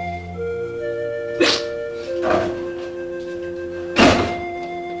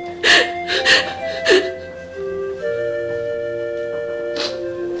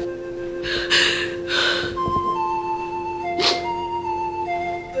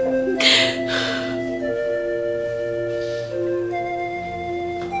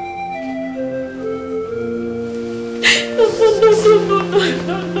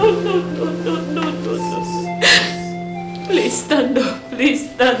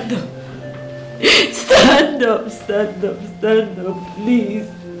 Stand up, please.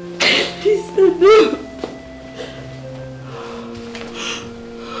 Please stand up.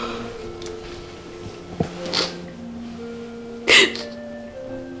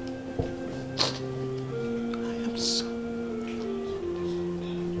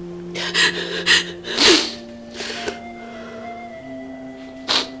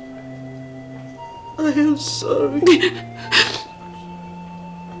 I am sorry.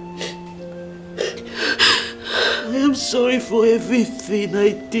 I am sorry for everything I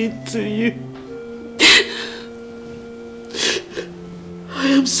did to you. I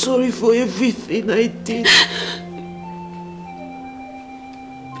am sorry for everything I did.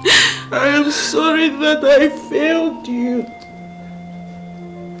 I am sorry that I failed you.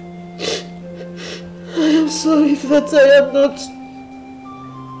 I am sorry that I am not...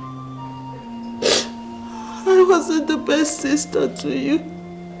 I wasn't the best sister to you.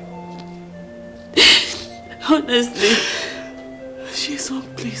 Honestly, Jesus,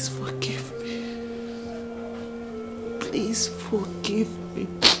 please forgive me. Please forgive me.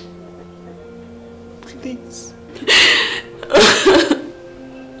 Please.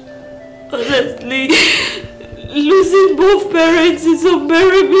 Honestly, losing both parents is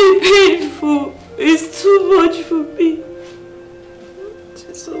unbearably painful. It's too much for me.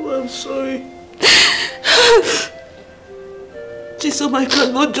 Jesus, I'm sorry. Jesus, I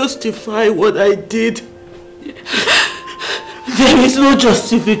cannot justify what I did. There is no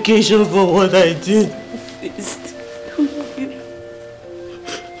justification for what I did.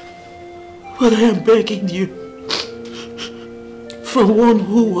 But I am begging you, from one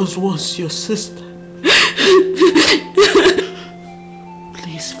who was once your sister,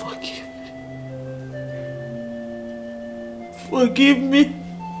 please forgive me. Forgive me.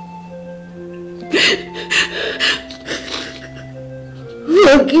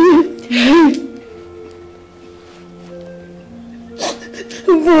 Forgive me.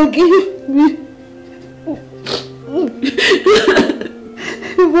 Forgive me.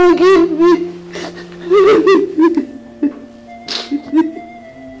 Forgive me.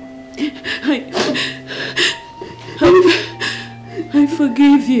 I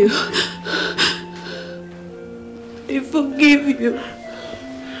forgive you. I forgive you.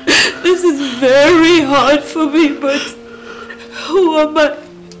 This is very hard for me, but who am I?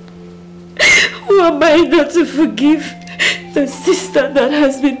 Who am I not to forgive the sister that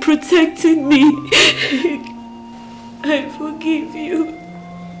has been protecting me? I forgive you.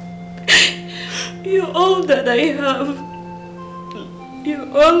 You're all that I have. You're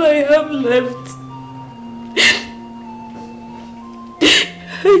all I have left.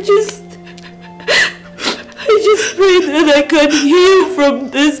 I just pray that I can heal from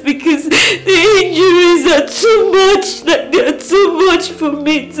this, because the injuries are too much, like they're too much for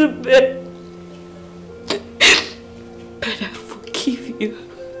me to bear. But I forgive you.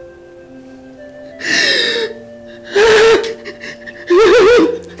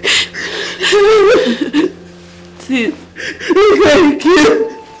 Sis, thank you.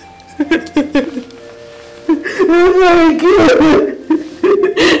 Thank you.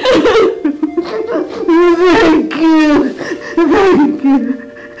 Thank you. Thank you.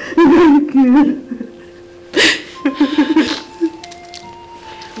 Thank you.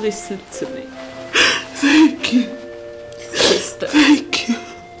 Listen to me. Thank you. Sister. Thank you.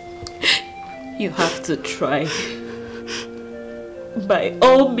 You have to try. By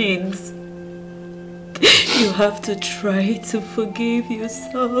all means. You have to try to forgive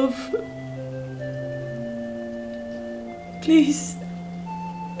yourself. Please.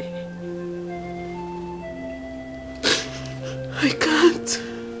 I can't.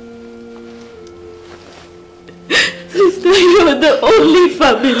 Sister, you're the only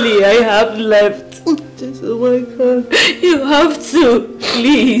family I have left. Jesus, oh my God. You have to,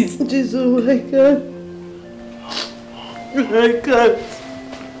 please. Jesus, oh my God. I can't.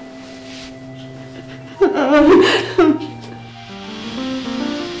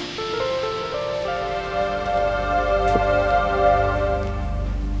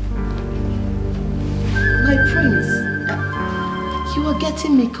 My prince, you are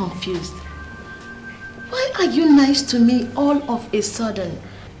getting me confused. Why are you nice to me all of a sudden?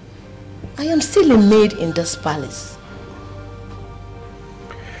 I am still a maid in this palace.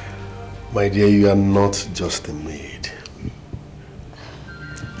 My dear, you are not just a maid.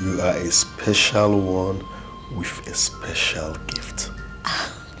 You are a special one with a special gift.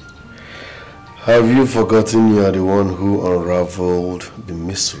 Have you forgotten you are the one who unraveled the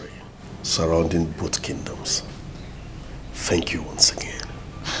mystery surrounding both kingdoms? Thank you once again.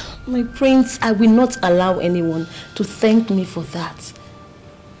 My prince, I will not allow anyone to thank me for that.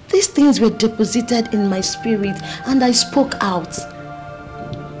 These things were deposited in my spirit and I spoke out.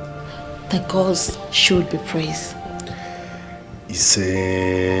 The gods should be praised. Ise,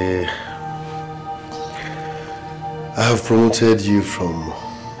 I have promoted you from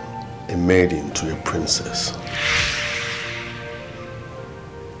a maiden to a princess.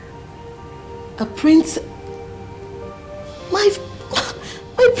 A prince? My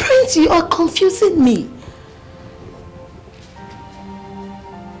prince, you are confusing me.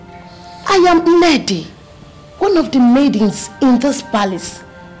 I am Lady, one of the maidens in this palace.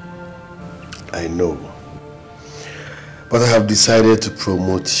 I know. But I have decided to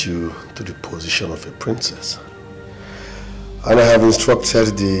promote you to the position of a princess. And I have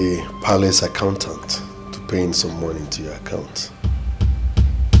instructed the palace accountant to pay in some money into your account.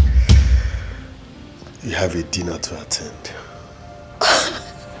 You have a dinner to attend.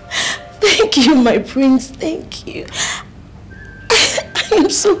 Thank you, my prince. Thank you. I am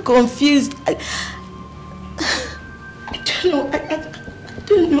so confused. I don't know. I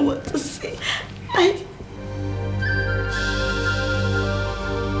don't know what to say.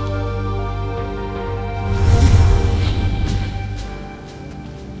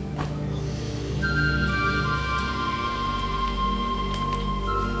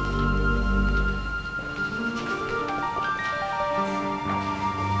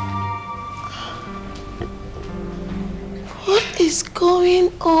 What is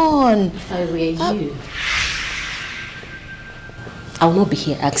going on? If I were you, I will not be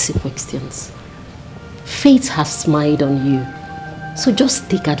here asking questions. Fate has smiled on you. So just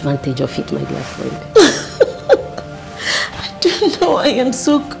take advantage of it, my dear friend. I don't know. I am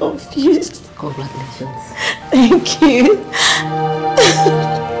so confused. Congratulations. Thank you.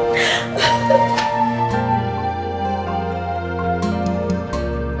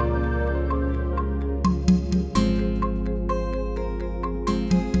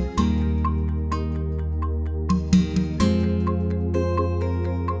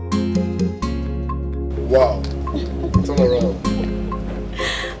 Wow. Turn around.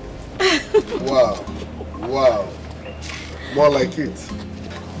 Wow. Wow. More like it.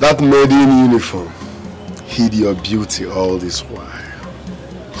 That maiden uniform hid your beauty all this while.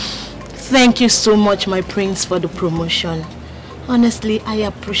 Thank you so much, my prince, for the promotion. Honestly, I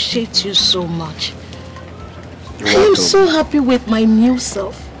appreciate you so much. I am so happy with my new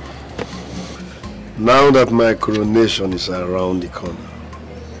self. Now that my coronation is around the corner,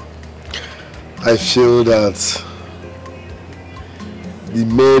 I feel that the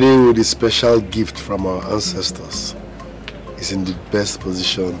maiden with a special gift from our ancestors is in the best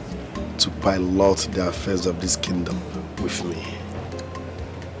position to pilot the affairs of this kingdom with me.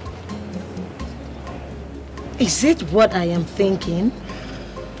 Is it what I am thinking?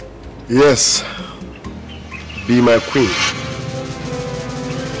 Yes. Be my queen.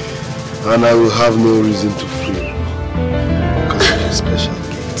 And I will have no reason to fear because of your special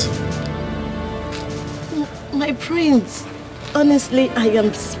gift. My prince, honestly, I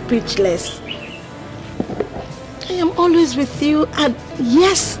am speechless. I am always with you, and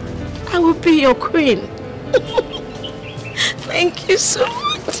yes, I will be your queen. Thank you so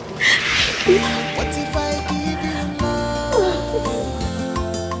much. What if I give you love?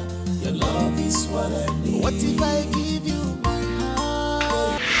 Your love is what I need. What if I give you my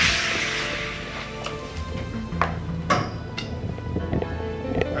heart?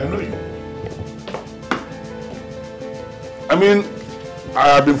 I know you. I mean, I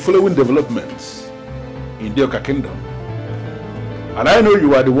have been following developments in the Oka kingdom. And I know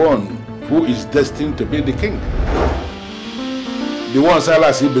you are the one who is destined to be the king. The one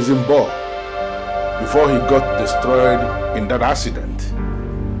Silas Ibezim bore before he got destroyed in that accident.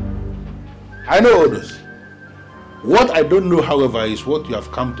 I know all this. What I don't know, however, is what you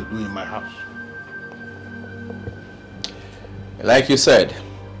have come to do in my house. Like you said,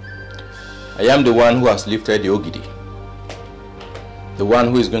 I am the one who has lifted the Ogidi. The one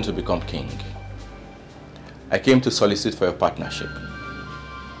who is going to become king. I came to solicit for your partnership.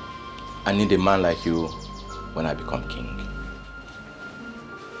 I need a man like you when I become king.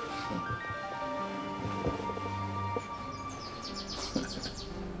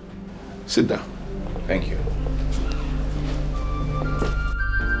 Sit down. Thank you.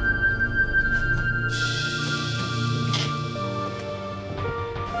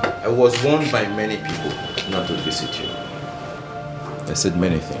 I was warned by many people not to visit you. They said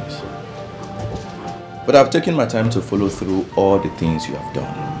many things. But I've taken my time to follow through all the things you have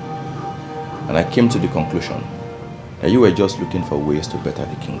done. And I came to the conclusion that you were just looking for ways to better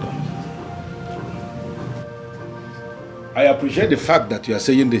the kingdom. I appreciate the fact that you are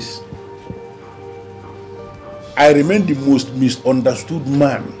saying this. I remain the most misunderstood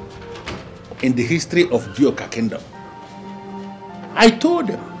man in the history of Dioka kingdom. I told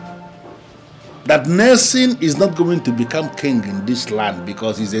them that Nelson is not going to become king in this land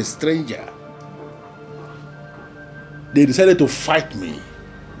because he's a stranger. They decided to fight me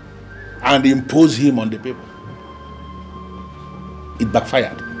and impose him on the people. It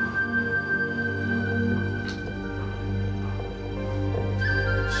backfired.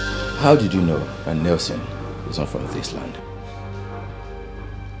 How did you know that Nelson is not from this land?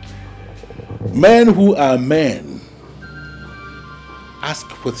 Men who are men ask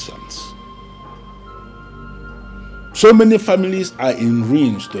questions. So many families are in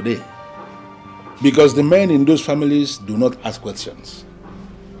ruins today because the men in those families do not ask questions.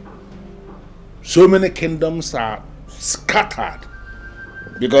 So many kingdoms are scattered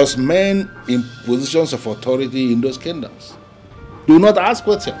because men in positions of authority in those kingdoms do not ask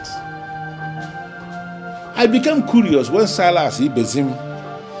questions. I became curious when Silas Ibezim,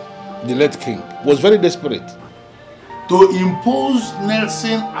 the late king, was very desperate to impose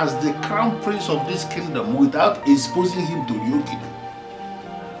Nelson as the crown prince of this kingdom without exposing him to Yogini.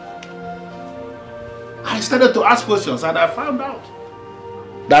 I started to ask questions and I found out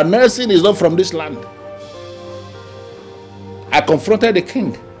that Nelson is not from this land. I confronted the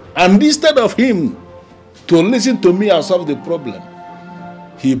king, and instead of him to listen to me and solve the problem,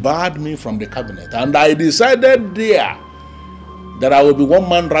 he barred me from the cabinet, and I decided there that I will be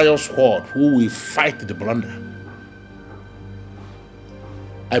one-man riot squad who will fight the blunder.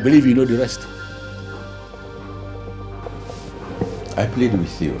 I believe you know the rest. I plead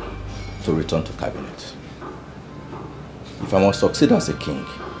with you to return to cabinet. If I must succeed as a king,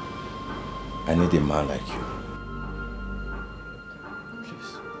 I need a man like you.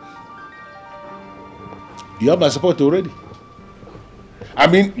 Please. You have my support already. I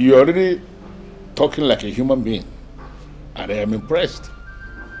mean, you're already talking like a human being, and I am impressed.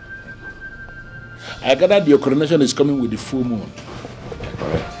 I gathered your coronation is coming with the full moon.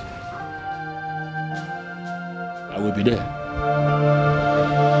 Correct. I will be there.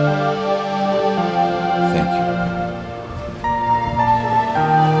 Thank you.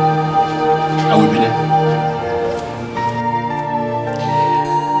 I will be there.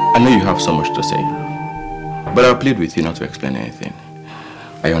 I know you have so much to say, but I'll plead with you not to explain anything.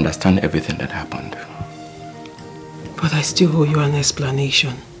 I understand everything that happened. But I still owe you an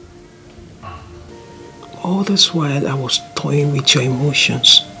explanation. All this while I was toying with your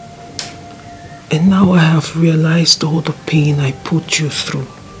emotions. And now I have realized all the pain I put you through.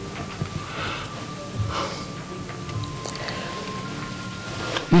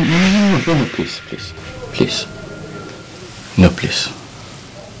 No, please. Please. No, please.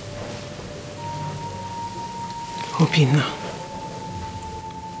 Obinna,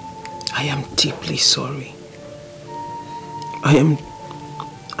 I am deeply sorry. I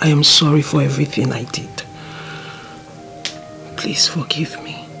am sorry for everything I did. Please forgive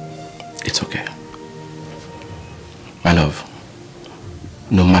me. It's okay. My love,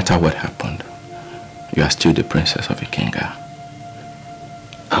 no matter what happened, you are still the princess of Ikenga.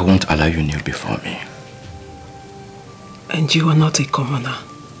 I won't allow you kneel before me. And you are not a commoner,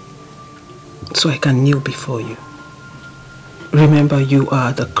 so I can kneel before you. Remember, you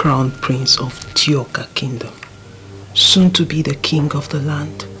are the crown prince of Tioka Kingdom, soon to be the king of the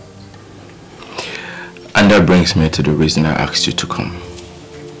land. And that brings me to the reason I asked you to come.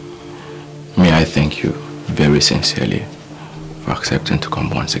 May I thank you very sincerely for accepting to come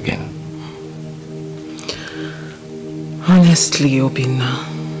once again. Honestly, Obinna,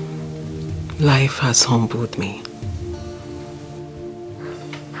 life has humbled me.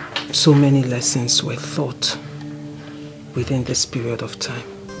 So many lessons were taught within this period of time.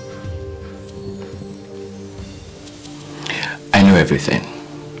 I know everything.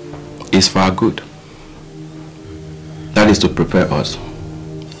 It's for our good. That is to prepare us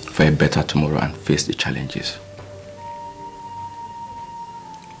for a better tomorrow and face the challenges.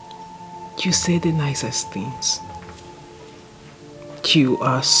 You say the nicest things. You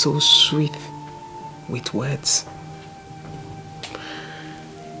are so sweet with words.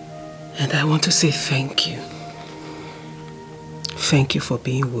 And I want to say thank you. Thank you for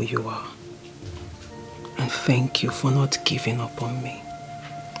being who you are. And thank you for not giving up on me.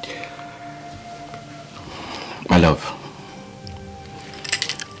 My love,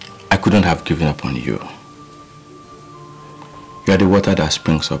 I couldn't have given up on you. You are the water that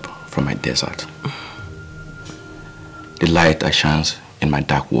springs up from my desert. The light that shines in my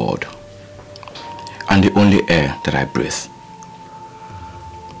dark world. And the only air that I breathe.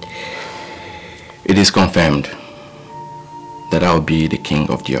 It is confirmed that I will be the king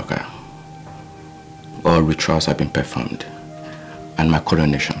of Dioka. All rituals have been performed, and my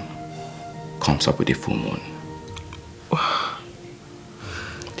coronation comes up with a full moon.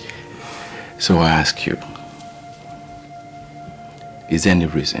 So I ask you, is there any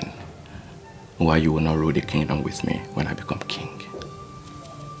reason why you will not rule the kingdom with me when I become king?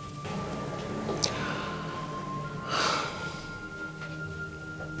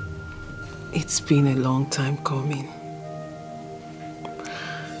 It's been a long time coming.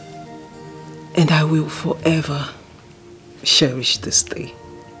 And I will forever cherish this day.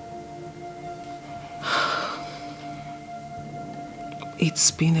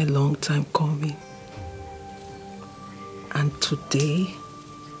 It's been a long time coming. And today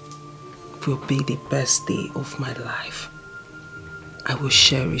will be the best day of my life. I will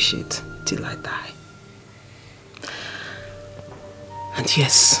cherish it till I die. And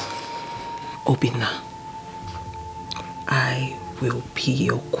yes, Obinna, I will be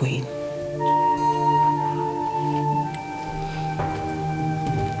your queen.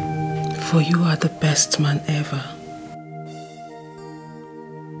 For you are the best man ever.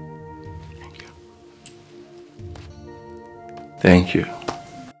 Thank you.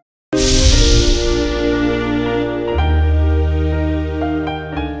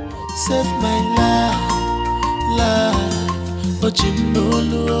 Save my life,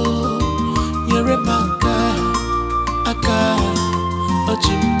 Ojimolo, Yeremaka, Aka,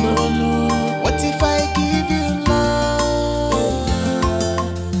 Ojimolo. What if I give you love?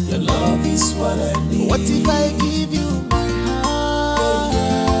 Your love is what I need. What if I give you my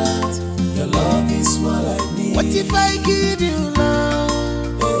heart? Your love is what I need. What if I give you love?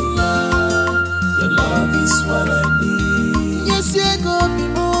 Your love is what I need. Yes, you go be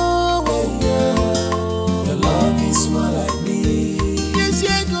more. Your love is what I need. Yes,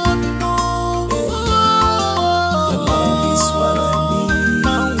 you go be more. Your love is what I need.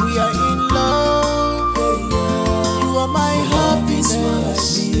 Now we are in love. You are my happiness.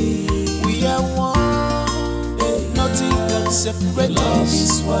 We are one. Nothing can separate us. Your love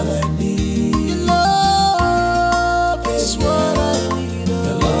is what I need. Your love is what I need.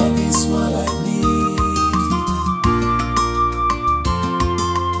 Your love is what I need.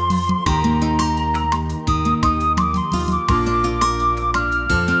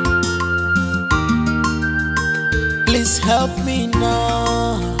 Please help me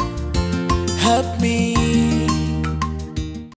now. Help me